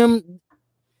see him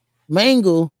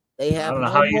mangle, they I have don't know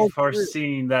no how you more career.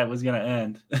 foreseen that was gonna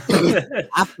end.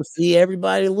 I foresee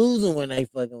everybody losing when they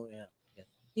fucking with him.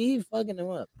 He fucking them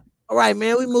up. All right,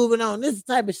 man, we moving on. This is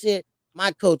the type of shit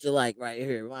my culture like right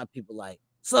here. My people like.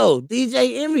 So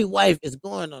DJ Envy wife is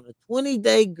going on a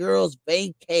 20-day girls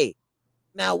vacay.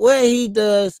 Now, what he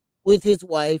does with his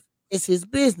wife is his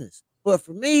business. But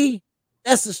for me,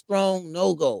 that's a strong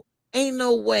no go. Ain't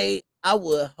no way I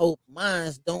would hope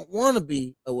mines don't want to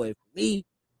be away from me,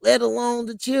 let alone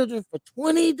the children for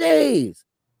 20 days.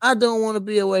 I don't want to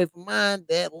be away from mine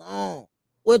that long.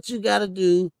 What you got to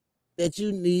do that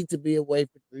you need to be away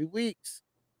for 3 weeks?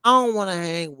 I don't want to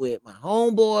hang with my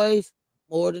homeboys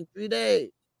more than 3 days.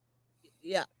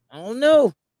 Yeah, I don't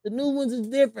know. The new ones is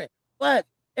different. But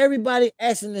everybody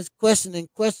asking this question and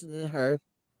questioning her,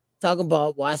 talking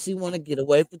about why she want to get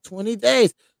away for 20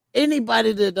 days.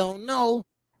 Anybody that don't know,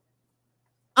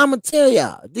 I'ma tell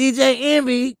y'all, DJ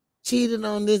Envy cheated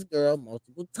on this girl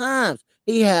multiple times.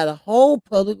 He had a whole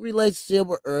public relationship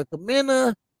with Erica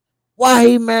Mena while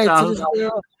he married to Sounds this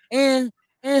girl, and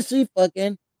she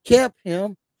fucking kept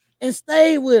him and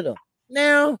stayed with him.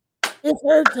 Now it's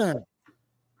her time.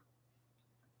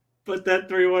 Put that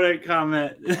 318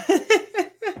 comment.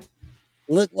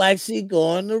 Look like she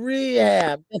going to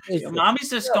rehab. That's what she said. Mommy's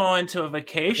just going to a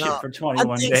vacation No, for I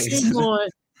 21 think days.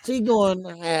 she going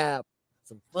to have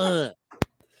some fun.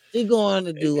 She going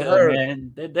to do Yeah, her.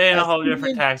 man, they in a As whole she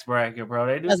different been, tax bracket, bro.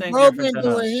 They do as things bro different been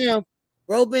than us. doing him,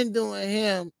 bro been doing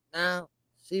him. Now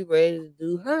she ready to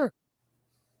do her.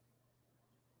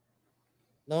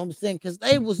 Know what I'm saying? Because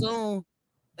they was on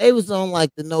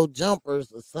like the no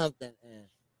jumpers or something, and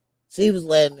she was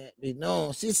letting it be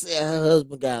known. She said her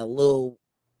husband got a little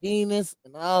penis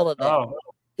and all of that. Oh,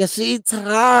 Cause she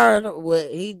tired of what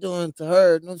he doing to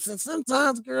her. You know what I'm saying?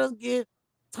 Sometimes girls get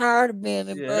tired of being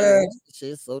yeah. embarrassed and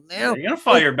shit. So Yeah, now you're gonna it's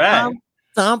fire back.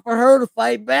 time for her to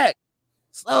fight back.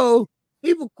 So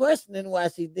people questioning why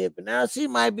she dipping. Now she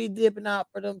might be dipping out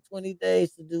for them 20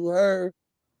 days to do her,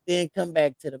 then come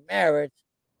back to the marriage,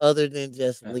 other than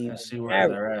just And leaving see the where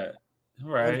marriage. they're at. You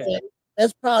know what I'm Right. saying?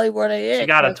 That's probably where they She at.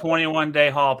 got a 'Cause 21-day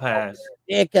hall pass.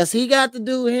 yeah, cause he got to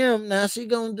do him. Now she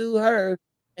gonna do her,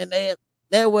 and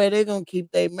that way they gonna keep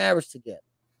their marriage together.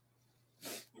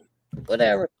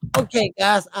 Whatever. Okay,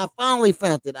 guys, I finally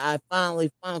found it. I finally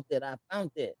found it. I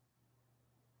found it.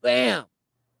 Bam!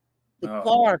 The Oh,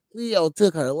 car Cleo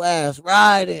took her last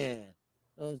ride in. You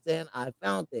know what I'm saying? I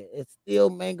found it. It's still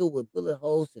mangled with bullet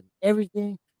holes and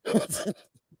everything.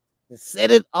 To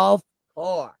set it off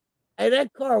car. Hey,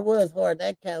 that car was hard.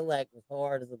 That Cadillac was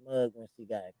hard as a mug when she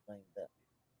got it cleaned up.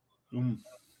 mm.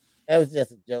 That was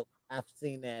just a joke. I've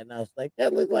seen that and I was like,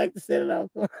 that looked like the set it off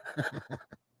car.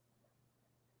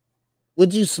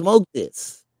 Would you smoke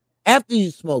this? After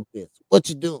you smoke this, what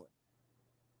you doing?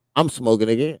 I'm smoking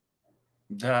again.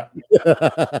 That-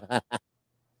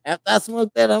 After I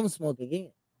smoke that, I'm smoking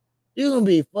again. You gonna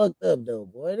be fucked up though,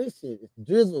 boy. This shit is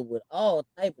drizzled with all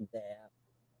type of dab.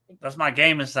 that's my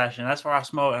gaming session. That's where I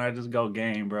smoke and I just go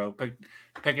game, bro. Pick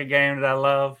a game that I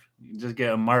love. You just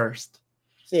get immersed.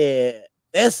 Shit,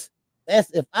 that's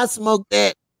if I smoke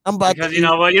that, I'm about to Because you eat.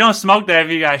 know what, you don't smoke that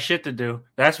if you got shit to do.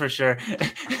 That's for sure.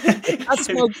 If I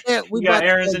smoke that, we You got about to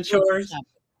errands go and grocery chores. shopping.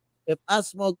 If I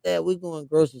smoke that, we going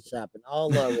grocery shopping,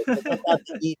 all of it. 'Cause I'm about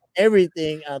to eat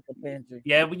everything out the pantry.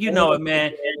 Yeah, but you know it,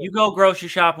 Everything. man. You go grocery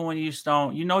shopping when you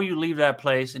stone. You know you leave that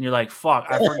place and you're like, fuck,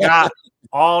 I forgot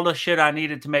all the shit I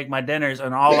needed to make my dinners,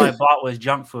 and all I bought was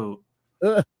junk food.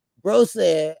 Bro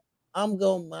said, I'm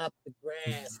gonna mop the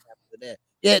grass after that.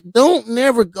 Yeah, don't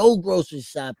never go grocery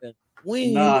shopping when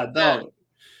you Nah, don't.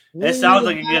 It when sounds you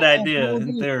like a good not idea in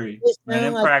hungry. theory, It and sounds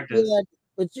in like a good practice. idea,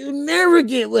 but you never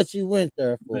get what you went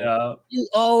there for. Yeah. You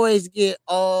always get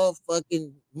all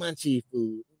fucking munchy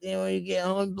food. Then when you get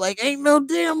home, like ain't no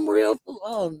damn real food.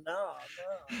 Oh no.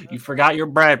 You forgot your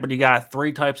bread, but you got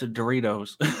 3 types of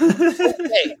Doritos.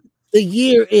 Okay, the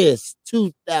year is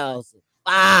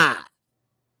 2005,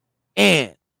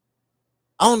 and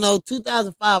I don't know,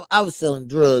 2005, I was selling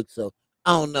drugs, so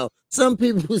I don't know. Some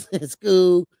people was in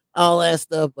school, all that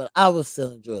stuff, but I was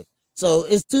selling drugs. So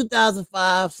it's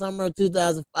 2005, summer of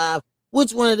 2005.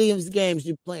 Which one of these games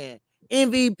you playing?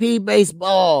 MVP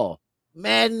baseball,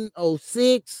 Madden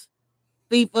 '06,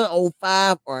 FIFA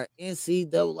 '05, or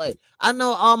NCAA? I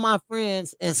know all my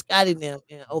friends and Scotty them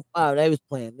in '05, they was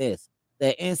playing this.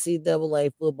 The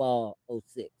NCAA football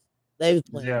 '06. They was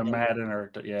playing Yeah, that. Madden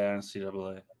or yeah,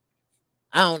 NCAA.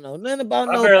 I don't know nothing about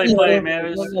I no barely played, FIFA man.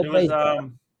 or no It was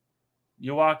baseball.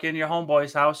 you walk in your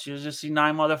homeboy's house, you just see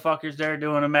 9 motherfuckers there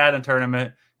doing a Madden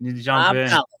tournament. You need to jump $5.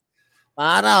 in.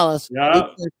 $5. Big Yeah.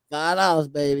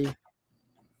 $5, baby.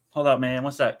 Hold up, man.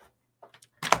 What's that?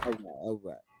 All right, all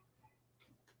right.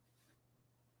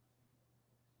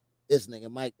 This nigga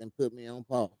Mike then put me on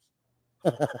pause.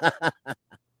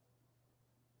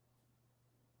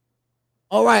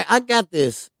 All right, I got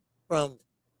this from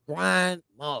Brian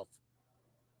Moss.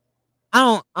 I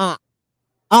don't I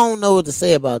don't know what to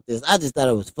say about this. I just thought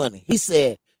it was funny. He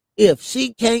said, if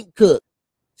she can't cook,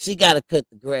 she gotta cut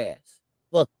the grass.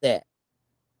 Fuck that.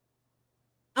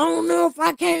 I don't know if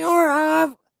I can't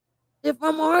or if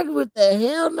I'm arguing with that.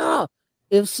 Hell no.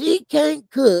 If she can't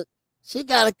cook, she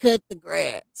gotta cut the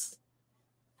grass.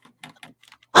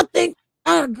 I think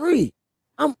I agree.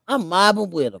 I'm mobbing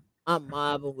with him. I'm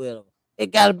mobbing with him.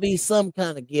 It gotta be some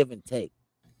kind of give and take.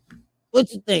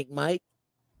 What you think, Mike?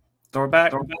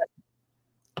 Throwback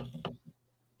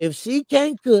If she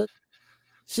can't cook,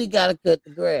 she gotta cut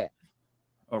the grass.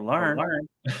 or Or learn? learn.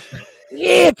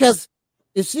 Yeah, because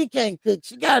if she can't cook,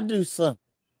 she gotta do something.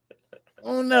 I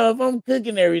don't know if I'm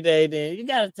cooking every day, then you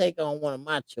gotta take on one of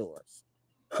my chores.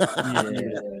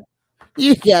 Yeah,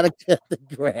 You gotta cut the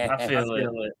I grass. feel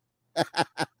it.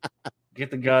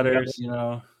 Get the gutters, you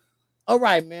know. All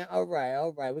right, man. All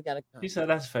right. We gotta come. He said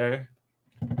that's fair.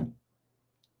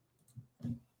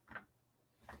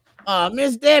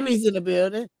 Miss Debbie's in the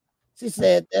building. She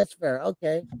said that's fair.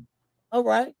 Okay. All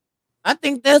right. I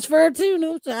think that's fair too,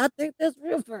 no? I think that's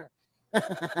real fair.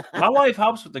 My wife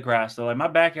helps with the grass though. Like my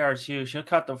backyard's huge. She'll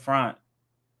cut the front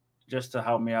just to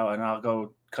help me out, and I'll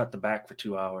go cut the back for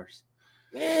 2 hours.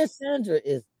 Man, Sandra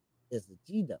is a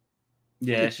G though.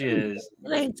 She a Yeah, she G. is.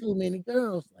 It ain't too many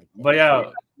girls like that. But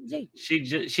yeah, G.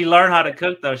 she learned how to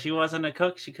cook though. She wasn't a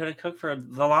cook. She couldn't cook for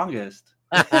the longest.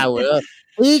 Well,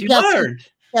 She learned,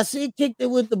 she kicked it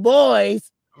with the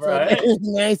boys, so that right? was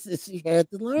nice that she had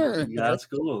to learn. Got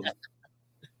schooled.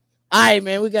 All right,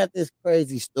 man, we got this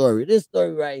crazy story. This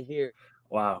story right here.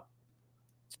 Wow.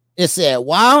 It said,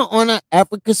 while on an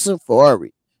African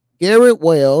safari, Garrett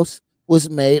Wells was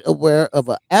made aware of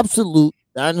an absolute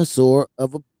dinosaur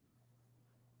of a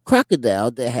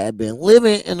crocodile that had been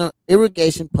living in an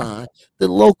irrigation pond that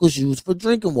locals use for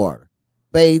drinking water,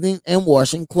 bathing, and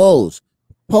washing clothes,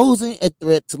 posing a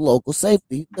threat to local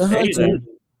safety. The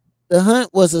hunt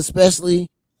was especially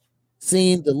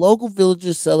seeing the local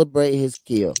villagers celebrate his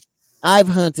kill. I've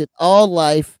hunted all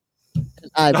life,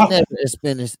 and I've never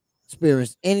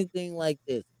experienced anything like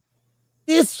this.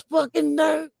 This fucking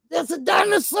nerd, that's a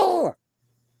dinosaur.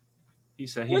 He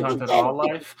said he Look at hunted that all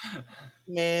thing. life.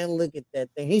 Man, look at that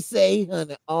thing. He said he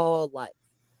hunted all life.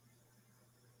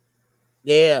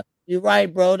 Yeah, you're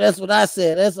right, bro. That's what I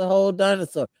said. That's a whole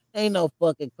dinosaur. Ain't no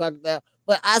fucking crocodile.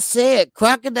 But I said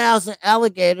crocodiles and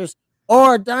alligators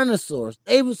are dinosaurs.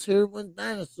 They was here when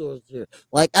dinosaurs were here.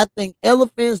 Like I think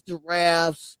elephants,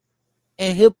 giraffes,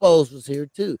 and hippos was here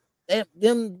too.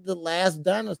 Them the last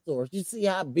dinosaurs. You see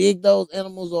how big those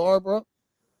animals are, bro?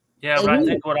 Yeah, They but I huge.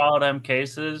 think with all them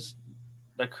cases,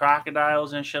 the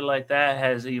crocodiles and shit like that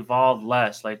has evolved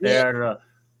less. Like Yeah, they're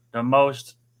the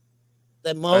most the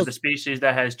or the most. species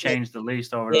that has changed the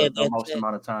least over Yeah, the that's most it.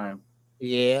 amount of time.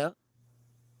 Yeah,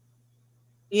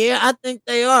 yeah. I think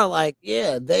they are like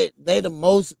yeah. They the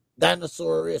most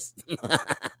dinosaurous.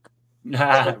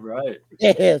 Right.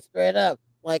 Yeah, straight up.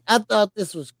 Like I thought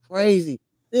this was crazy.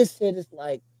 This shit is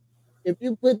like if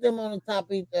you put them on the top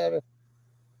of each other,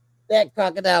 that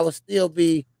crocodile would still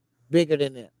be bigger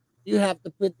than them. You have to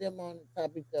put them on the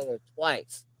top of each other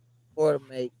twice for to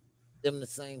make them the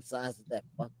same size as that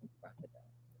fucking crocodile.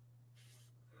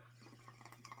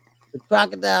 The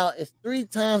crocodile is 3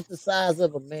 times the size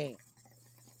of a man.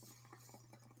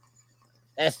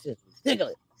 That's just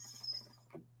ridiculous.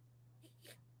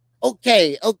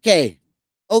 Okay,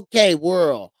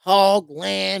 world, hog,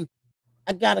 land.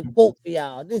 I got a quote for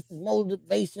y'all. This is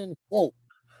motivation quote.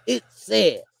 It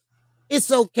says,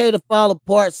 it's okay to fall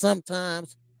apart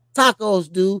sometimes. Tacos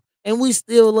do, and we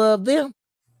still love them.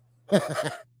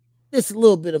 This is a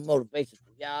little bit of motivation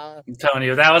for y'all. I'm telling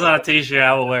you, if that was on a t-shirt,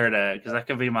 I would wear that because that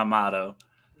could be my motto.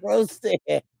 Bro said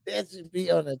that should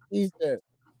be on a t-shirt.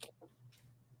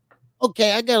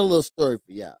 Okay, I got a little story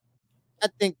for y'all. I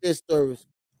think this story is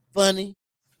funny.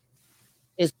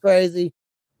 It's crazy.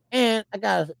 And I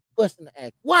got a question to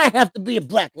ask. Why have to be a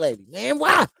black lady, man?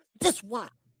 Why? Just why?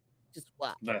 Just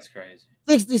why? That's crazy.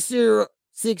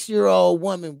 66-year-old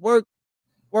woman worker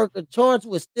charged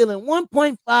with stealing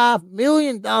 $1.5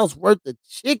 million worth of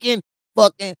chicken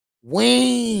fucking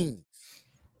wings.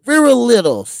 Vera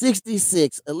Little,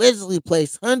 66, allegedly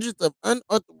placed hundreds of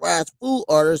unauthorized food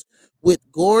orders with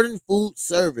Gordon Food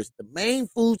Service, the main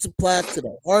food supply to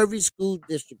the Harvey School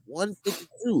District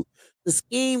 152. The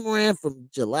scheme ran from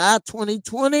July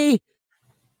 2020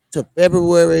 to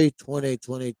February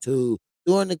 2022.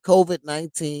 During the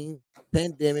COVID-19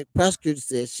 pandemic, prosecutors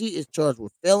said she is charged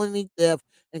with felony theft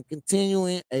and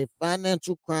continuing a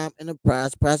financial crime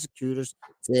enterprise. Prosecutors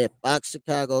said Fox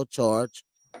Chicago charged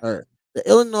her. The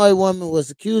Illinois woman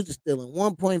was accused of stealing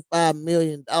 $1.5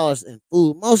 million in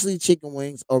food, mostly chicken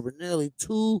wings, over nearly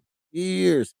 2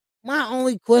 years. My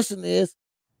only question is,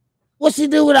 what she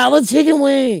do with all the chicken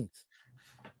wings?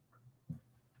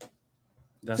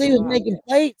 That's She a was lot. making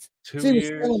plates. Two She was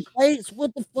selling years. plates.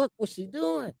 What the fuck was she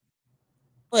doing?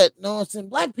 But no, I'm saying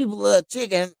black people love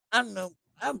chicken. I don't know.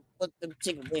 I put them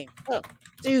chicken wings up.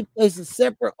 She was placing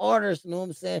separate orders. You know what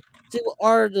I'm saying? She would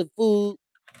order the food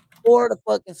for the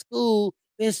fucking school.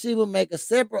 Then she would make a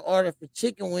separate order for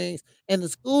chicken wings. And the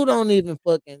school don't even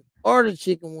fucking order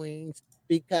chicken wings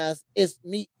because it's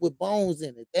meat with bones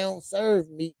in it. They don't serve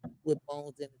meat with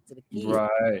bones in it to the kids.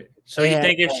 Right. So They you have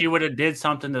think if she would have did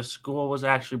something the school was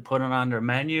actually putting on their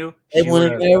menu, they she would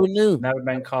would have have never knew. never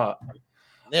been caught.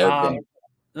 Never been.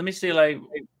 Let me see, like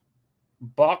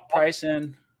bulk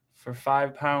pricing for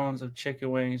 5 pounds of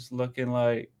chicken wings looking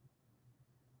like,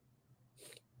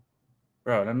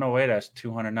 bro, there's no way that's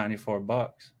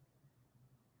 $294.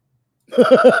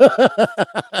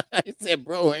 He said,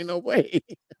 bro, ain't no way.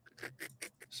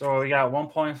 So we got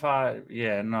 1.5.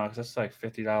 Yeah, no, 'cause that's like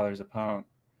 $50 a pound.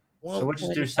 So we'll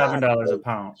just do $7 a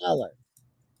pound. $1.5 million.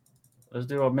 Let's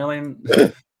do a million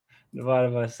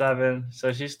divided by 7.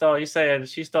 So she stole. You saying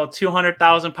she stole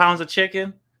 200,000 pounds of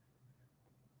chicken?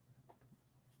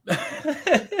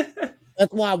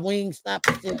 That's why wing stop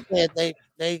and shit said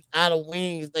they out of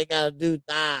wings they gotta do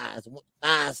thighs,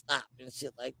 thigh stop and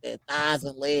shit like that, thighs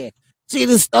and legs. She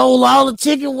just stole all the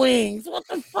chicken wings. What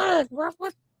the fuck, bro?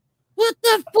 What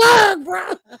the fuck,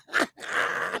 bro?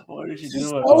 What did she She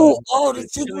do with all stole that all the chicken?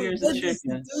 2 chicken. years of What did she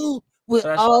chicken. do with So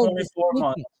that's all the 24 chicken?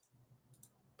 months.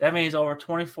 That means over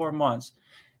 24 months.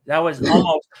 That was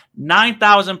almost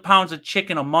 9,000 pounds of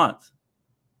chicken a month.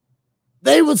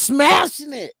 They was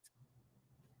smashing it.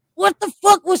 What the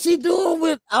fuck was she doing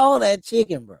with all that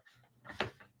chicken, bro?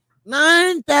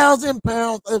 9,000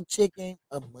 pounds of chicken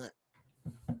a month.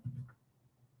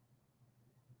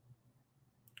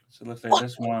 So let's say What?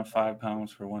 this one 5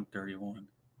 pounds for 131.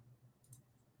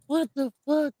 What the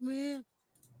fuck, man?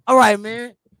 All right,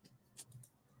 man.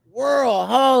 World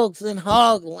hogs and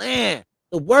hog land.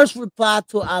 The worst reply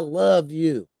to I love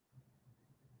you.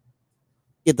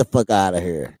 Get the fuck out of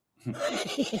here.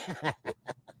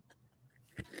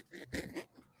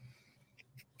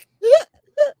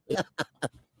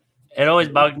 It always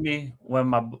bugged me when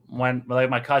like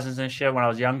my cousins and shit when I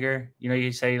was younger. You know,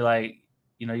 you say like,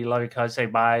 you love your cousin,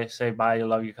 say bye, you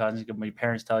love your cousins. When your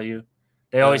parents tell you,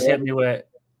 they always hit me with,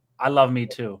 "I love me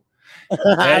too." I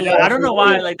And I love don't you know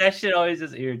why. too. Like that shit always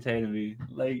just irritated me.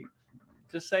 Like,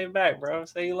 just say it back, bro.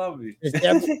 Say you love me. Just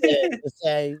never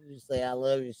said. Just say I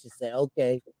love you. She say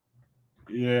okay.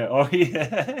 Yeah. Oh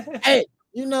yeah. Hey,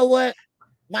 you know what?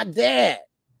 My dad,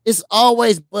 it's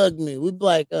always bugged me. We be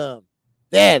like,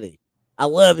 Daddy, I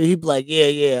love you. He be like, yeah,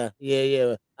 yeah, yeah,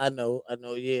 yeah. I know,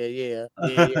 yeah, yeah,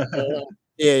 yeah, yeah,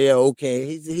 yeah, yeah.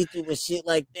 Okay. He do a shit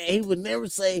like that. He would never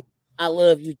say, I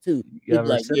love you too. You He'd gotta be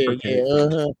like, yeah, yeah,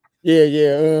 reciprocate. yeah,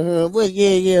 yeah, What, yeah,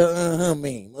 yeah,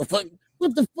 mean? What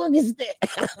the fuck is that?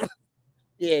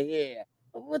 Yeah, yeah.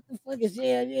 What the fuck is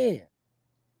yeah, yeah?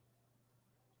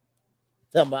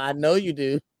 Somebody, I know you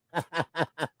do.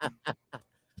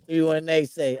 You when they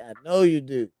say, I know you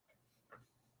do.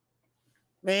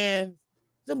 Man,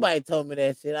 somebody told me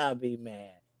that shit, I'll be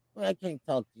mad. Well, I can't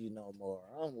talk to you no more.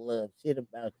 I don't love shit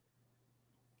about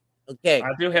you. Okay. I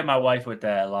do hit my wife with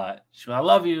that a lot. I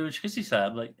love you. She said,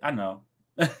 I'm like, I know.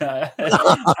 I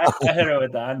hit her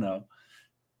with that. I know.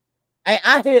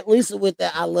 I hit Lisa with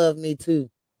that. I love me too.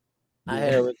 I hit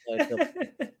Yeah. her with that a couple.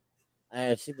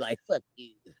 And she be like, fuck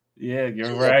you. Yeah,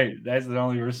 you're right. That's the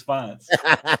only response.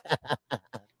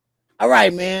 All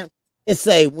right, man. It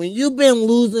say when you've been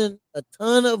losing a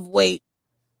ton of weight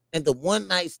and the one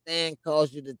night stand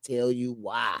calls you to tell you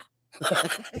why.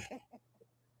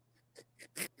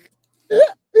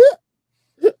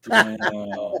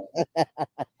 Damn.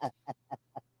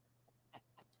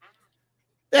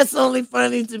 That's only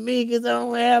funny to me because I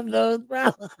don't have those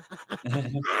problems.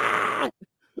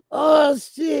 Oh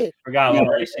shit! Forgot what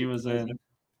race she was in.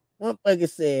 One fucker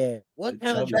said, The "What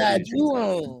kind of chubby diet race. you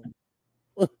on?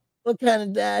 What kind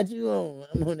of diet you on?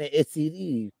 I'm on the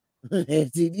STD.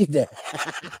 STD diet."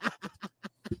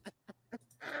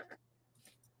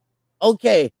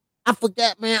 Okay, I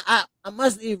forgot, man. I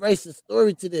must erase the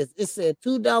story to this. It said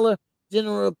 $2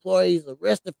 general employees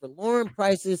arrested for lowering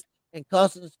prices and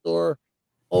costing the store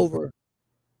over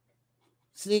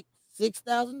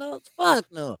 $6,000. Fuck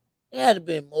no, it had to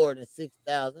been more than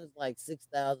 6,000. It's like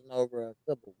 6,000 over a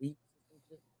couple weeks. Or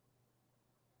some shit.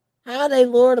 How they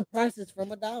lower the prices from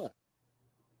 $1?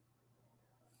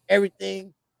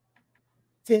 Everything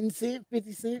 10 cent,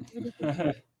 50 cent. What is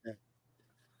it?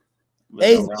 But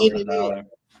They no round a getting it. dollar.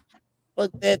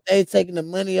 Fuck that. They taking the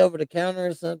money over the counter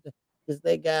or something because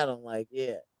they got them. Like,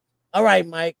 yeah. All right,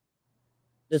 Mike.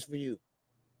 This for you.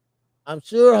 I'm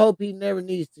sure hope he never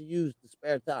needs to use the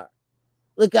spare tire.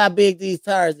 Look how big these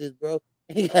tires is, bro.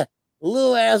 He got a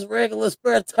little ass regular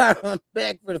spare tire on the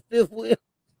back for the fifth wheel.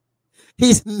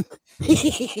 He's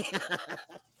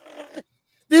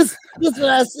this what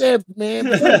I said,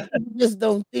 man. Some people just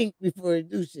don't think before they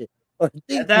do shit. Or At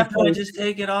think that before point, they just do.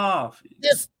 take it off.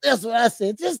 That's what I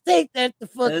said. Just take that the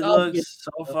fuck It off your looks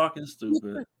so fucking what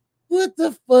stupid. what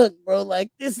the fuck, bro?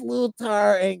 Like this little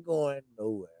tire ain't going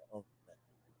nowhere.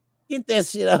 Get that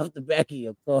shit off the back of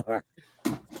your car.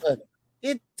 Fuck.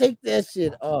 Take that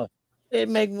shit off. It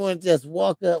make me want to just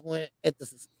walk up when at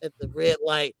the red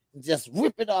light and just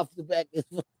rip it off the back of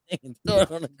this thing and throw it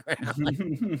on the ground. Like,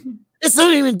 this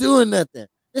don't even doing nothing.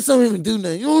 This don't even do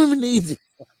nothing. You don't even need it.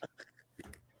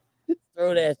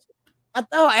 Throw that shit. I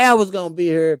thought Al was gonna be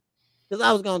here because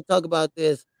I was gonna talk about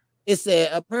this. It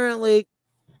said apparently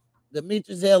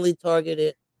Demetrius Haley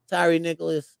targeted Tyree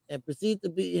Nicholas and proceeded to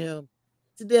beat him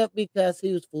to death because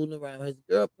he was fooling around with his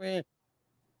girlfriend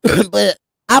But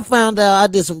I found out, I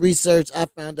did some research. I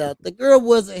found out the girl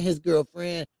wasn't his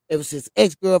girlfriend. It was his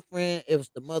ex girlfriend. It was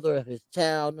the mother of his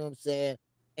child. You know what I'm saying?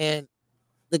 And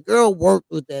the girl worked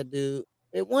with that dude.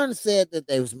 It wasn't said that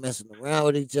they was messing around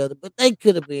with each other, but they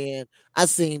could have been. I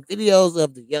seen videos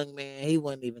of the young man. He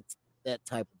wasn't even that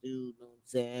type of dude. You know what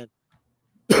I'm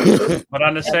saying? But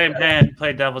on the same hand,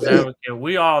 play devil's advocate.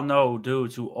 We all know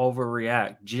dudes who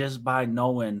overreact just by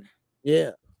knowing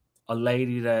Yeah. a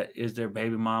lady that is their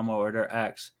baby mama or their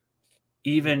ex,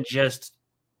 even just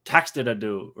texted a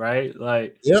dude, right?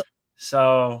 Like, Yep.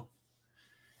 so,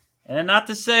 and not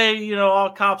to say,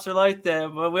 all cops are like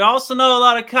that, but we also know a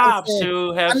lot of I'm cops saying,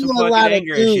 who I have some know a fucking lot of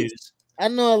anger dudes. issues. I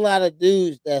know a lot of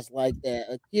dudes that's like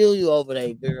that. Kill you over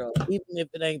that girl, even if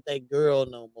it ain't that girl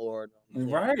no more. You know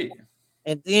what I'm saying? Right.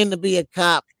 And then to be a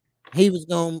cop, he was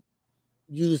gonna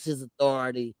use his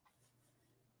authority.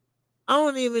 I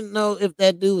don't even know if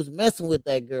that dude was messing with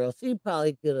that girl. She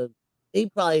probably could have. He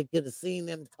probably could have seen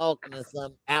them talking or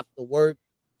something after work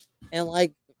and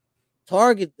like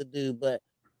target the dude. But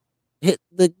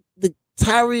the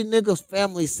Tyree Nichols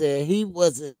family said he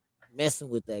wasn't messing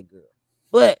with that girl.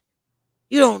 But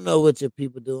you don't know what your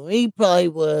people doing. He probably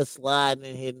was sliding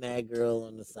and hitting that girl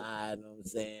on the side. You know what I'm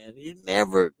saying? You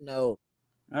never know.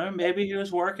 Maybe he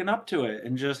was working up to it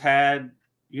and just had,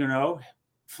 you know,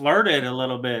 flirted a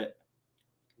little bit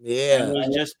and Yeah,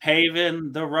 was just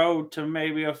paving the road to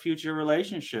maybe a future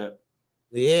relationship.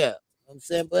 yeah. You know what I'm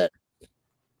saying, but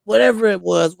whatever it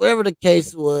was, whatever the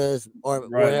case was, or Right.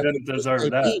 wherever the Didn't case deserve may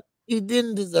that. be, he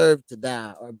didn't deserve to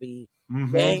die or be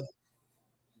gang Mm-hmm.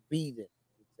 beaten. You know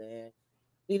what I'm saying?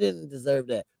 He didn't deserve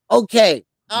that. Okay,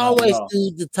 I Not at always all.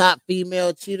 do the top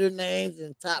female cheater names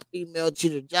and top female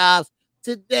cheater jobs.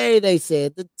 Today they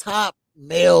said the top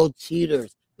male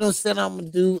cheaters. You know what I'm saying? I'm gonna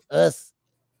do us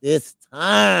this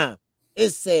time.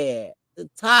 It said the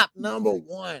top number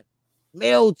one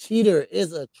male cheater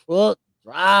is a truck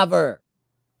driver.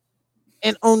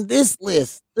 And on this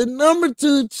list, the number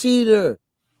two cheater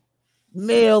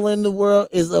male in the world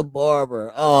is a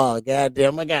barber. Oh,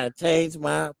 goddamn, I gotta change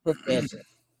my profession.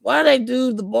 Why they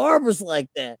do the barbers like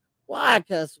that? Why?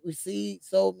 Because we see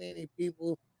so many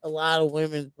people, a lot of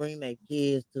women bring their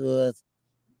kids to us.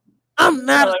 I'm Yeah,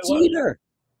 not a like what? cheater.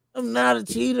 I'm not a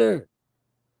cheater.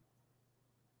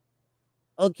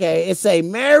 Okay, it's a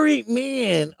married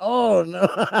men. Oh no.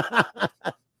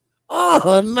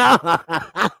 Oh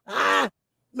no.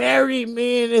 Married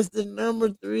men is the number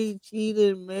three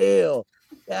cheating male.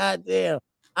 Goddamn.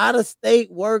 Out of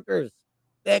state workers.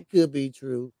 That could be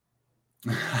true.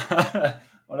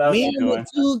 What else Men you with doing?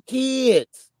 two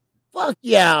kids. Fuck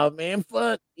y'all, man.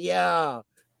 Fuck y'all.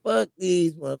 Fuck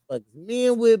these motherfuckers.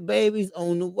 Men with babies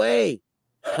on the way.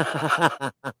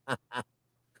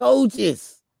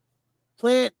 Coaches,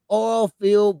 plant oil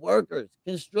field workers,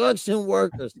 construction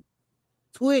workers,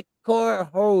 twit card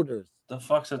holders. The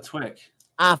fuck's a twig?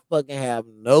 I fucking have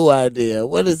no idea.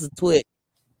 What is a twit?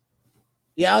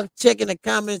 Y'all check in the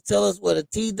comments. Tell us what a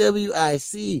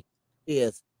TWIC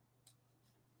is.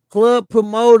 Club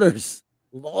promoters,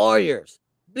 lawyers,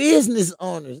 business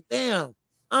owners. Damn,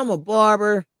 I'm a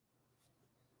barber.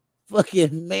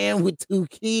 Fucking man with two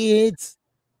kids.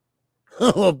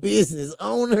 I'm a business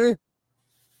owner.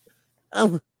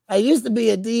 I'm, I used to be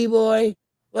a D boy,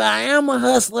 but I am a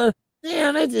hustler.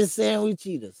 Damn, they just saying we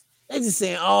cheaters. They just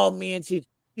saying all men cheat.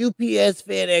 UPS,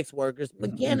 FedEx workers,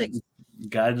 mechanics.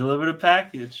 Gotta deliver the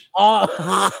package. Oh,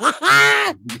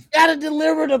 gotta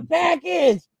deliver the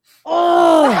package.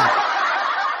 Oh,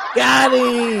 got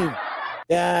him.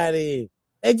 Got him.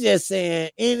 They just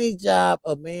saying any job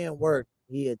a man work,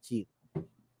 he a cheater.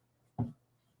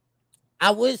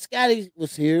 I wish Scotty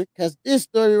was here because this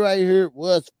story right here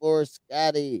was for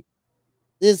Scotty.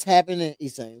 This happened in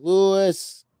East St.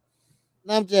 Louis.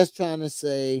 And I'm just trying to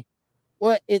say,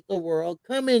 what is the world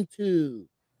coming to?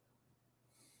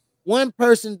 One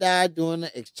person died during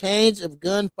the exchange of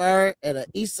gunfire at a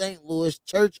East St. Louis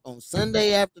church on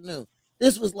Sunday afternoon.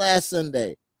 This was last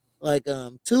Sunday.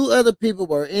 Two other people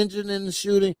were injured in the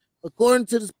shooting. According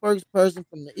to the spokesperson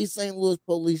from the East St. Louis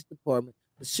Police Department,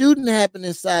 the shooting happened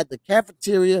inside the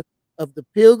cafeteria of the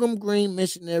Pilgrim Green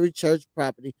Missionary Church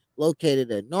property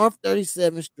located at North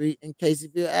 37th Street and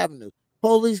Caseyville Avenue.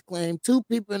 Police claim two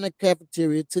people in the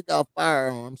cafeteria took out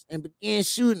firearms and began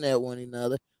shooting at one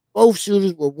another. Both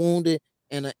shooters were wounded,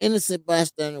 and an innocent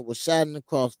bystander was shot in the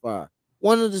crossfire.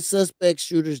 One of the suspect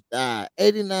shooters died.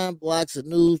 89 Blocks of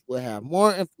News will have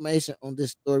more information on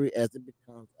this story as it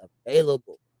becomes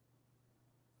available.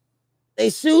 They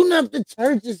shooting up the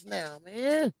churches now,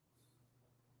 man.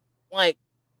 Like,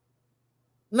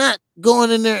 not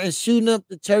going in there and shooting up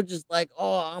the churches like,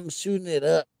 oh, I'm shooting it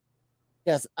up.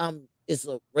 Because it's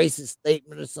a racist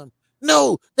statement or something.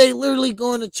 No, they literally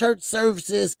going to church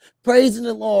services, praising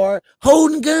the Lord,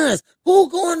 holding guns. Who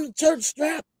going to church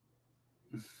strapped?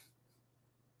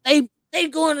 They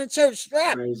going to church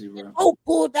strapped. Crazy, And bro. folk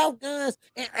pulled out guns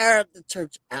and aired the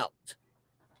church out.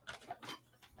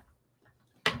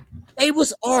 They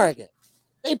was arguing.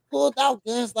 They pulled out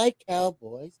guns like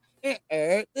cowboys and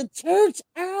aired the church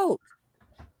out.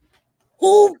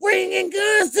 Who bringing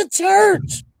guns to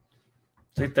church?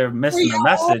 I think they're Where missing the y'all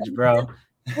message, bro.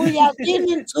 where y'all getting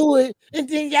into it, and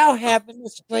then y'all having the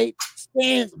straight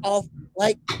stands off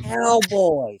like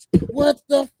cowboys. What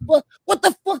the fuck? What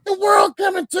the fuck the world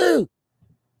coming to?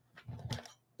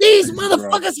 These Crazy, bro.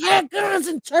 motherfuckers had guns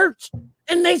in church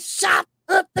and they shot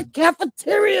up the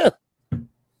cafeteria.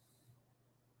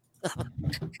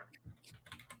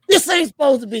 This ain't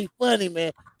supposed to be funny,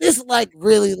 man. This is like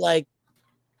really like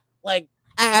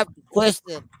I have to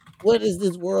question what is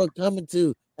this world coming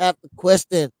to? I have to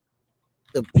question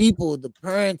the people, the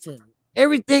parenting,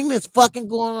 everything that's fucking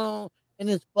going on in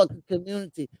this fucking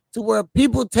community to where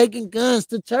people taking guns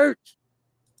to church.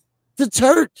 To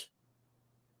church.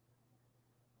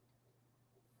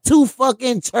 To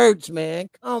fucking church, man.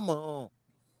 Come on.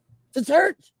 To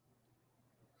church.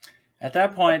 At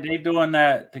that point, they doing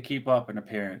that to keep up an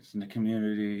appearance in the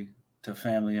community, to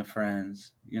family and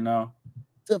friends. You know,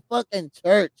 To fucking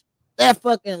church. That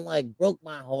fucking like broke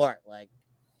my heart. Like,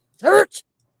 church?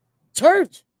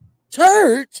 Church?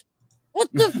 Church? What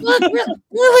the fuck?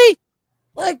 Really?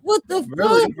 Like, what the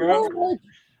really, fuck? bro.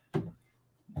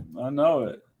 Bro? I know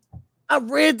it. I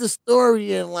read the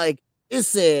story and like it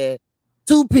said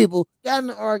two people got in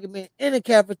an argument in a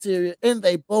cafeteria and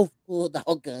they both pulled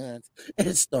out guns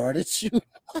and started shooting.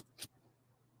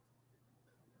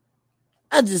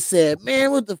 I just said,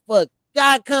 man, what the fuck?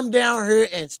 God come down here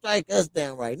and strike us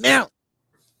down right now.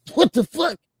 What the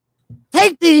fuck?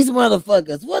 Take these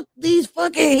motherfuckers. What these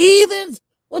fucking heathens?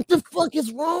 What the fuck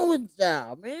is wrong with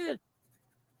y'all, man?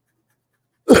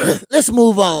 Let's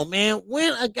move on, man.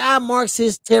 When a guy marks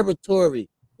his territory,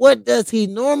 what does he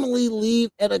normally leave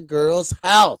at a girl's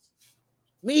house?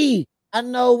 Me, I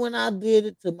know when I did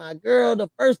it to my girl, the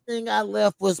first thing I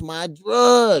left was my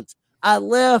drugs. I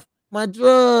left my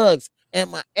drugs and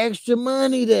my extra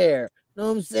money there. You know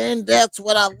what I'm saying? That's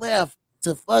what I left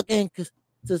to fucking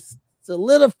to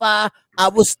solidify I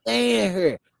was staying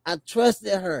here. I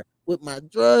trusted her with my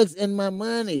drugs and my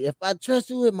money. If I trust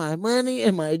you with my money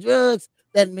and my drugs,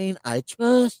 that means I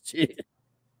trust you.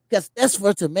 Because that's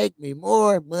for to make me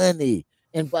more money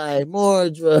and buy more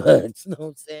drugs. You know what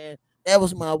I'm saying? That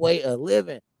was my way of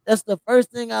living. That's the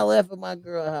first thing I left at my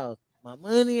girl house. My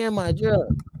money and my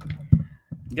drugs.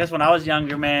 I guess when I was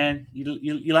younger, man,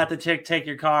 you let the chick take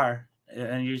your car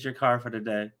and use your car for the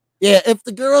day. Yeah, if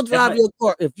the girl If drive I, your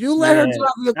car, if you let her yeah, drive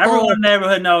your car, everyone in the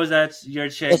neighborhood knows that's your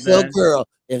chick. that's your Then girl.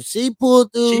 If she pull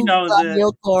she through, knows drive it.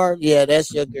 your car, yeah,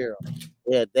 that's your girl.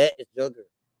 Yeah, that is your girl.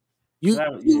 You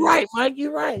Yeah. right, Mike.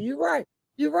 You right. You right.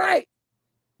 You right.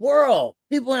 World,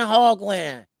 people in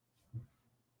Hogland.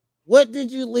 What did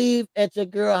you leave at your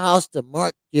girl house to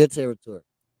mark your territory?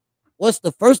 What's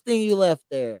the first thing you left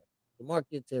there to mark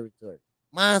your territory?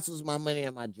 Mine was my money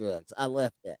and my drugs. I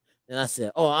left that. And I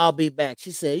said, "Oh, I'll be back."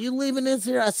 She said, "You leaving this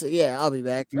here?" I said, "Yeah, I'll be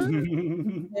back." That's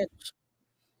And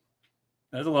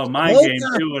a little the mind game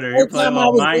too with her. You're whole playing a time I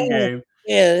little was mind going, game.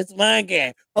 yeah, it's my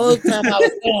game. Whole time I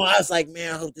was going, I was like,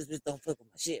 "Man, I hope this bitch don't fuck with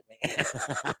my shit, man."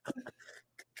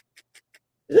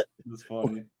 That's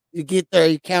funny. You get there,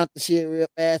 you count the shit real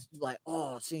fast. You're like,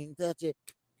 "Oh, she didn't touch it."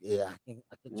 Yeah, I can.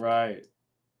 Right.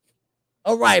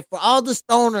 All right, for all the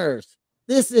stoners,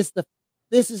 this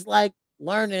is like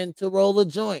learning to roll a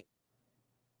joint.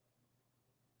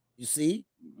 You see,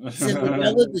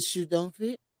 Cinderella, the shoe don't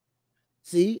fit.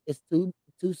 See, it's too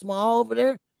small over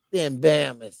there. Then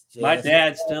bam, it's My just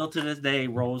dad still to this day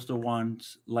rolls the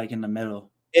ones like in the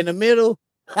middle. in the middle.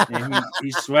 And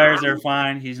he swears they're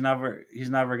fine. He's never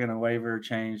gonna waver or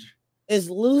change. It's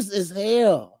loose as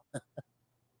hell.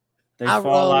 They I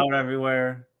fall rode, out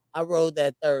everywhere. I rode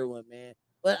that third one, man.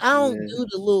 But I don't Yeah. do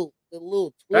the little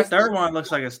That twist. third one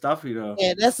looks like a stuffy though.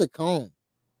 Yeah, that's a cone.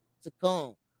 It's a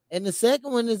cone. And the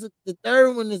second one is the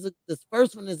third one is the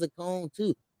first one is a cone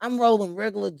too. I'm rolling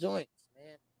regular joints,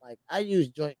 man. Like I use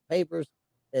joint papers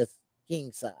that's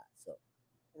king size. So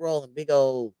I'm rolling big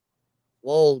old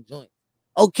swole joints.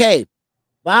 Okay.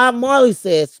 Bob Marley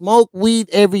said smoke weed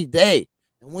every day.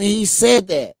 And when he said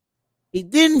that, he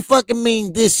didn't fucking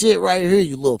mean this shit right here,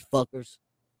 you little fuckers.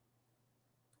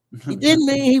 He didn't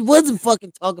mean he wasn't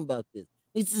fucking talking about this.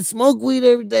 He said smoke weed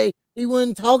every day. He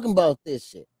wasn't talking about this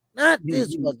shit. Not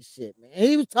this fucking shit, man.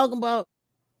 He was talking about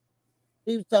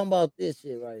this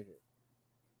shit right here.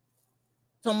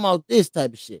 Talking about this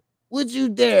type of shit. Would you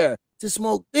dare to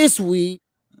smoke this weed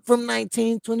from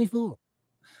 1924?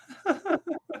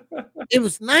 It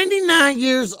was 99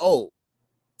 years old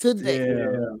today.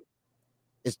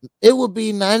 Yeah. It would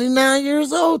be 99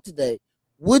 years old today.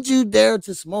 Would you dare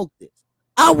to smoke this?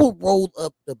 I would roll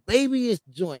up the babyest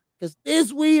joint because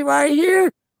this weed right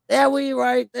here, that weed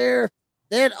right there,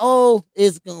 that old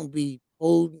is gonna be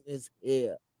potent as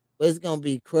hell. But it's gonna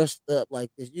be crushed up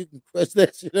like this. You can crush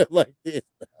that shit up like this.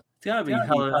 It's gotta be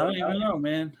hella. I don't even know,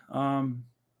 man.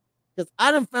 Because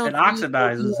I done It found weed where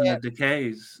oxidizes you and have it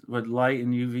decays with light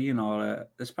and UV and all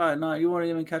that. It's probably not. You won't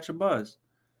even catch a buzz.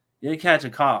 You catch a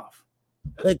cough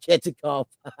to catch a cough.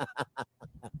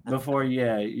 before.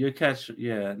 Yeah, you catch.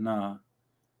 Yeah, no.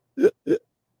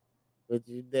 Would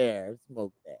you dare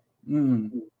smoke that?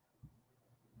 Mm.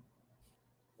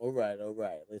 All right, all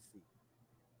right. Let's see.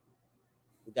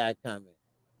 We got a comment.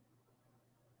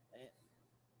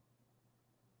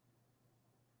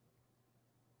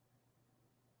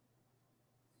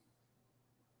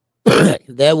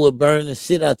 That would burn the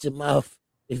shit out your mouth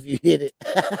if you hit it.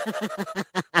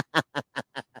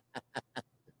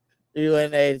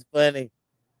 318 is funny.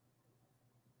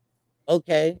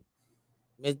 Okay.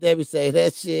 Miss Debbie say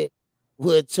that shit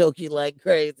would choke you like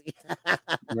crazy.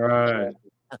 Right.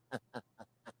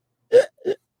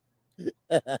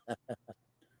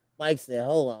 Mike said,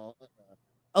 hold on.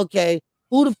 Okay.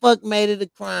 Who the fuck made it a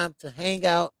crime to hang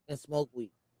out and smoke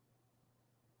weed?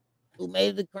 Who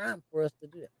made it a crime for us to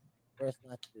do that? For us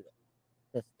not to do that.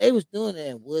 Because they was doing it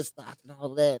in Woodstock and all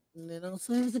that. And you know what I'm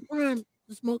saying? It's a crime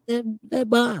to smoke that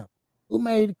bomb. Who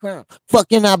made the crime?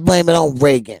 Fucking I blame it on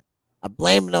Reagan. I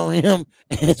blame it on him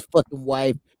and his fucking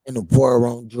wife and the war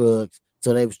on drugs.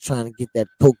 So they was trying to get that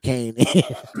cocaine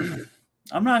in.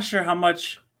 I'm not sure how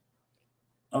much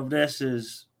of this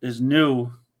is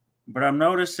new, but I'm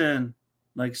noticing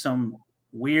like some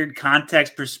weird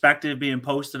context perspective being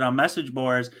posted on message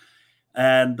boards.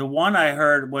 And the one I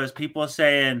heard was people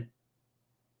saying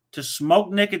to smoke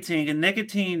nicotine, and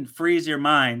nicotine frees your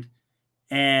mind,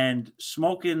 and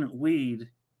smoking weed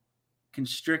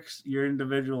constricts your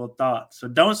individual thoughts. So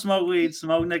don't smoke weed,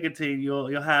 smoke nicotine.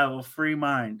 You'll have a free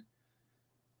mind.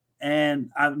 And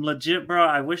I'm legit, bro.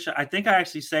 I think I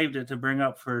actually saved it to bring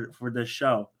up for this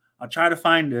show. I'll try to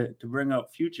find it to bring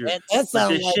up future. That But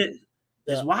sounds this like shit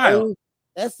is wild.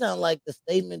 that sound like the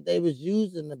statement they was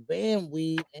using to ban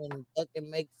weed and fucking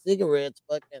make cigarettes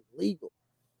fucking legal.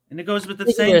 And it goes with the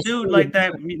same Cigarettes dude, still like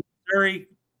that illegal. Missouri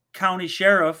County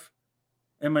Sheriff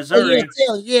in Oh Missouri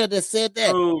yeah, they said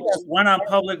that. who Yes. went on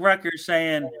public record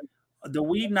saying the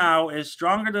weed now is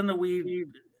stronger than the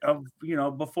weed of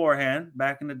beforehand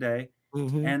back in the day,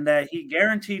 Mhm. and that he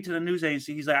guaranteed to the news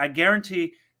agency, he's like, I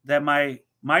guarantee that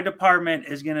my department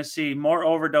is going to see more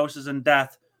overdoses and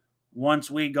death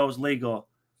once weed goes legal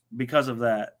because of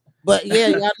that. But yeah,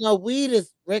 y'all know weed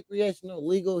is recreational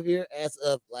legal here as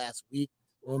of last week.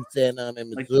 You know what I'm saying?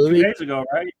 In Like 2 Missouri. days ago,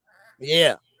 right?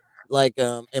 Yeah. Like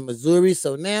in Missouri.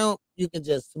 So now you can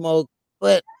just smoke.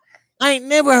 But I ain't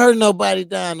never heard nobody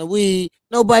die on weed.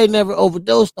 Nobody never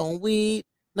overdosed on weed.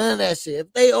 None of that shit.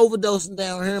 If they overdosing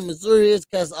down here in Missouri, it's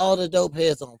because all the dope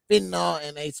heads on fentanyl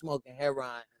and they smoking heroin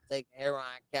and taking heroin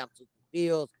capsules and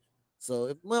pills. So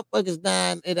if motherfuckers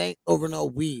dying, it ain't over no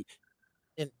weed.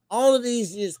 In all of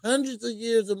these years, hundreds of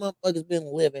years of motherfuckers been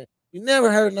living, you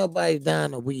never heard nobody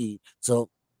dying of weed. So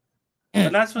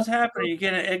But that's what's happening. You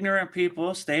get ignorant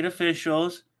people, state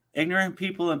officials, ignorant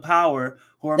people in power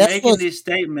who are that's making what these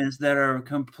statements that are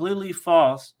completely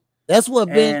false. And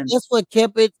that's what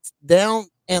kept it down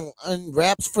and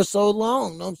wraps for so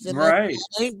long. You know what I'm saying? That's why right,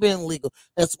 it ain't been legal.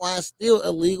 That's why it's still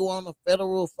illegal on the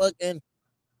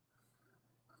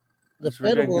it's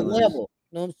federal ridiculous. level.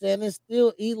 You know what I'm saying? It's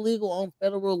still illegal on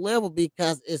federal level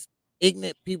because it's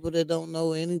ignorant people that don't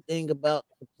know anything about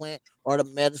the plant or the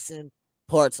medicine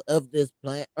parts of this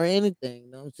plant or anything.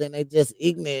 You know what I'm saying? They just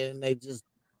ignorant and they just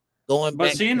going But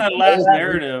back seeing to that last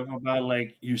narrative about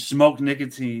like you smoke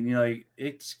nicotine, like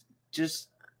it's just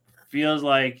feels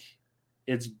like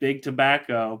it's big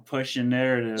tobacco pushing yeah,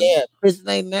 narratives pushing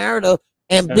a narrative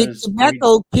and big because we.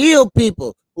 tobacco kill people.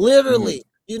 Mhm. Literally.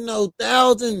 You know,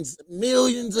 thousands,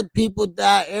 millions of people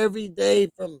die every day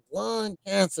from lung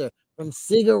cancer, from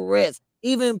cigarettes,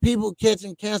 even people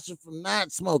catching cancer from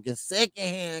not smoking,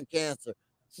 secondhand cancer.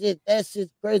 Shit, that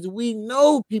shit's crazy. We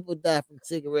know people die from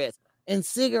cigarettes, and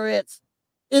cigarettes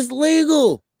is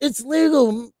legal. It's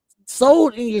legal,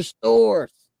 sold in your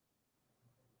stores.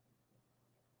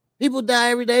 People die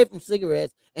every day from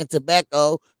cigarettes and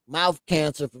tobacco, mouth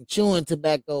cancer from chewing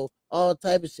tobacco, all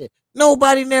type of shit.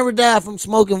 Nobody never died from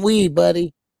smoking weed,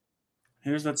 buddy.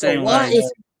 Here's the So thing, why like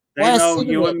is They Why a know you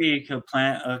cigarette? and me could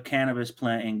plant a cannabis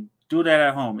plant and do that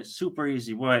at home. It's super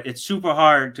easy. What? It's super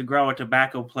hard to grow a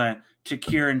tobacco plant to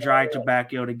cure and dry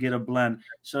tobacco to get a blend.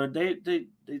 So they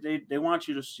want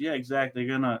you to, yeah, exactly.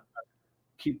 They're gonna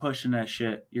keep pushing that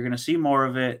shit. You're gonna see more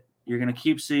of it. You're gonna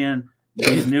keep seeing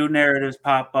these new narratives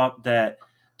pop up that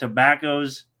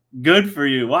tobacco's good for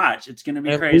you. Watch, it's gonna be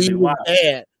And weed crazy. is Watch,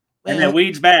 bad. and Man, then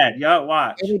weed's bad. Yo,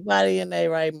 watch. anybody in their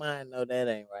right mind know that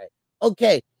ain't right.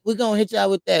 Okay, we're gonna hit y'all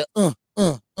with that.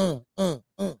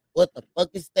 What the fuck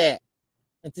is that?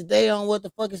 And today on what the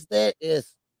fuck is that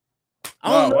is I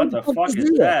don't Whoa, know what what the the fuck fuck this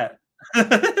is is. that?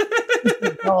 It's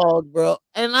a dog, bro.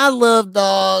 And I love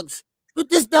dogs, but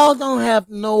this dog don't have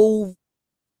no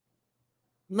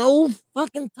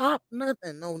fucking top,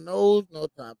 nothing. No nose, no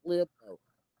top lip, no.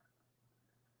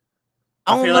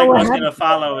 I I don't feel know like what what's happened gonna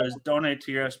follow is donate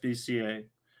to your SPCA.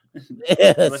 to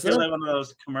yeah, I feel son. like one of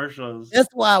those commercials. That's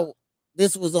why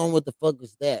this was on what the fuck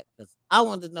was that? Because I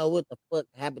wanted to know what the fuck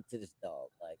happened to this dog.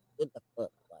 Like, what the fuck?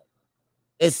 Like,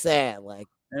 it's sad. Like,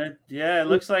 Yeah, it he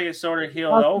looks like it sort of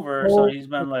healed lost over, so he's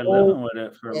been like control. living with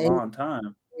it for a Yeah, long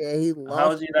time. he How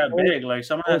lost is he that control. big? Like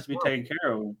someone has to be taking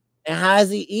care of him. And how's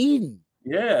he eating?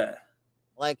 Yeah.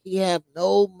 Like, he have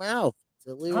no mouth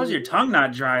to How's literally your tongue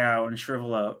not dry out and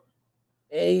shrivel up?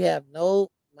 Yeah, he have no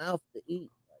mouth to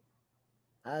eat.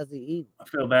 Like, how's he eating? I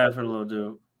feel bad for the little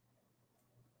dude.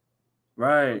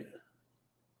 Right.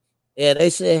 Yeah, they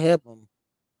should help him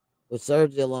with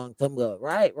surgery a long time ago.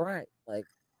 Right, right. Like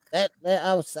that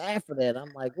I was sad for that.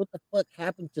 I'm like, what the fuck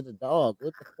happened to the dog?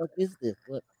 What the fuck is this?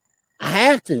 What I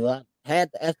had to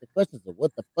ask the questions of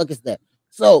what the fuck is that?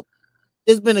 So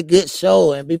it's been a good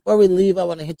show. And before we leave, I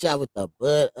want to hit y'all with the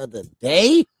bud of the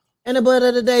day. And the bud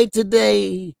of the day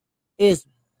today is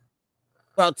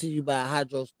brought to you by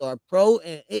Hydro Star Pro,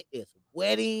 and it is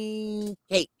wedding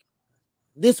cake.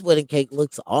 This wedding cake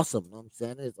looks awesome. You know what I'm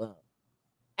saying? It's Yeah,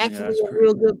 actually that's a pretty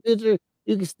real good. good picture.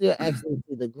 You can still actually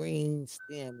see the green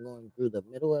stem going through the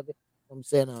middle of it. You know what I'm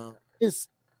saying it's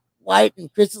white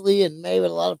and crystally and made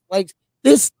with a lot of flakes.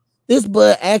 This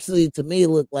bud actually to me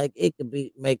looked like it could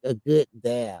be make a good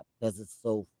dab because it's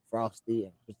so frosty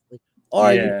and crystally.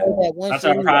 Or you Yeah. know that one That's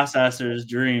shit our we processor's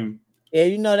dream. yeah,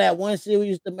 you know that one shit we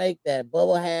used to make that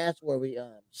bubble hash where we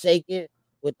shake it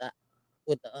with the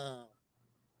dry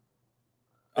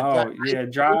Oh, ice. yeah,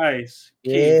 dry ice.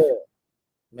 Yeah, Keith.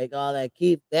 make all that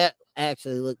keep that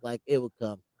actually looked like it would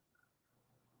come.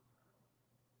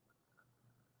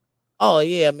 Oh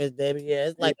yeah, Miss Debbie. Yeah,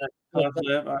 it's Yeah, like puff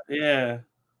lip. Yeah.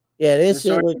 yeah, this It's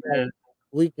shit sort look of like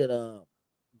we could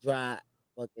dry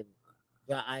fucking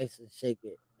dry ice and shake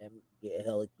it and get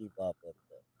hella keep off of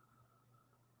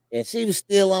it. And she was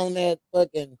still on that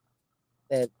fucking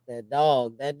that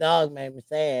dog. That dog made me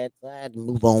sad, so I had to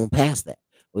move on past that.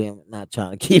 We're not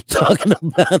trying to keep talking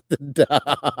about the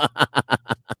dog.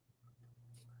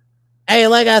 Hey,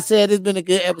 like I said, it's been a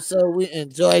good episode. We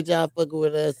enjoyed y'all fucking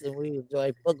with us, and we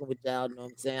enjoy fucking with y'all. You know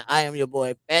what I'm saying? I am your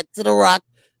boy, Fat to the Rock.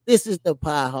 This is the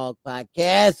Pie Hog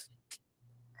Podcast.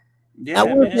 I Yeah,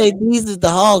 would man. say these is the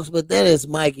Hogs, but that is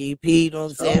Mikey P. You know what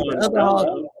I'm saying? The other Hog,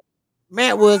 Solo.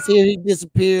 Matt was here. He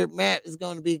disappeared. Matt is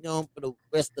going to be gone for the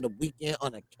rest of the weekend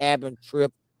on a cabin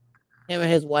trip. Him and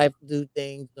his wife do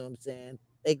things. You know what I'm saying?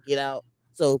 They get out.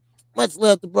 So much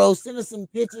love to bro. Send us some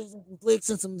pictures and some flicks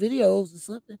and some videos or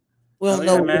something. We Oh don't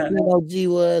know yeah, what man. the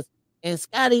OG was. And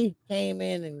Scotty came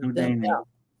in and dumped Houdini. out.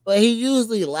 But he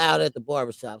usually loud at the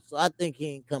barbershop. So I think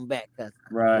he ain't come back because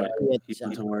Right. he at the He shop.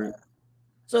 went to work.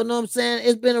 So know what I'm saying?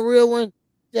 It's been a real one.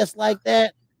 Just like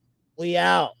that. We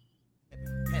out.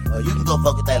 Or you can go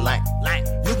fuck with that line.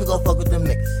 You can go fuck with them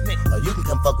niggas. Or you can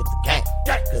come fuck with the gang.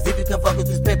 Cause if you come fuck with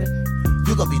this pimpin',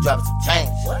 you gonna be dropping some change.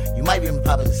 You might be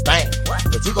popping the stain.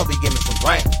 But you gonna be getting some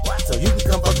brain. So you can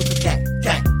come fuck with the gang.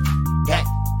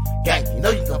 You know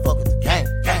you can come fuck with the gang.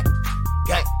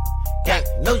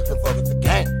 You know you can fuck with the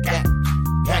gang.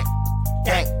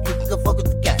 You can come fuck with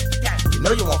the gang. You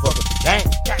know you won't fuck with the gang.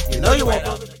 You know you won't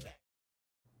fuck with the gang.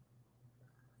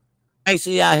 Make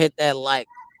sure y'all hit that like,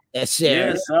 that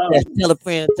share, Yes, tell a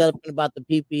friend about the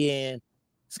PPN.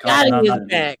 Scotty is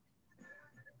back.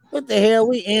 What the hell?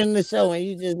 We end the show and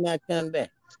you just not coming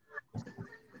back.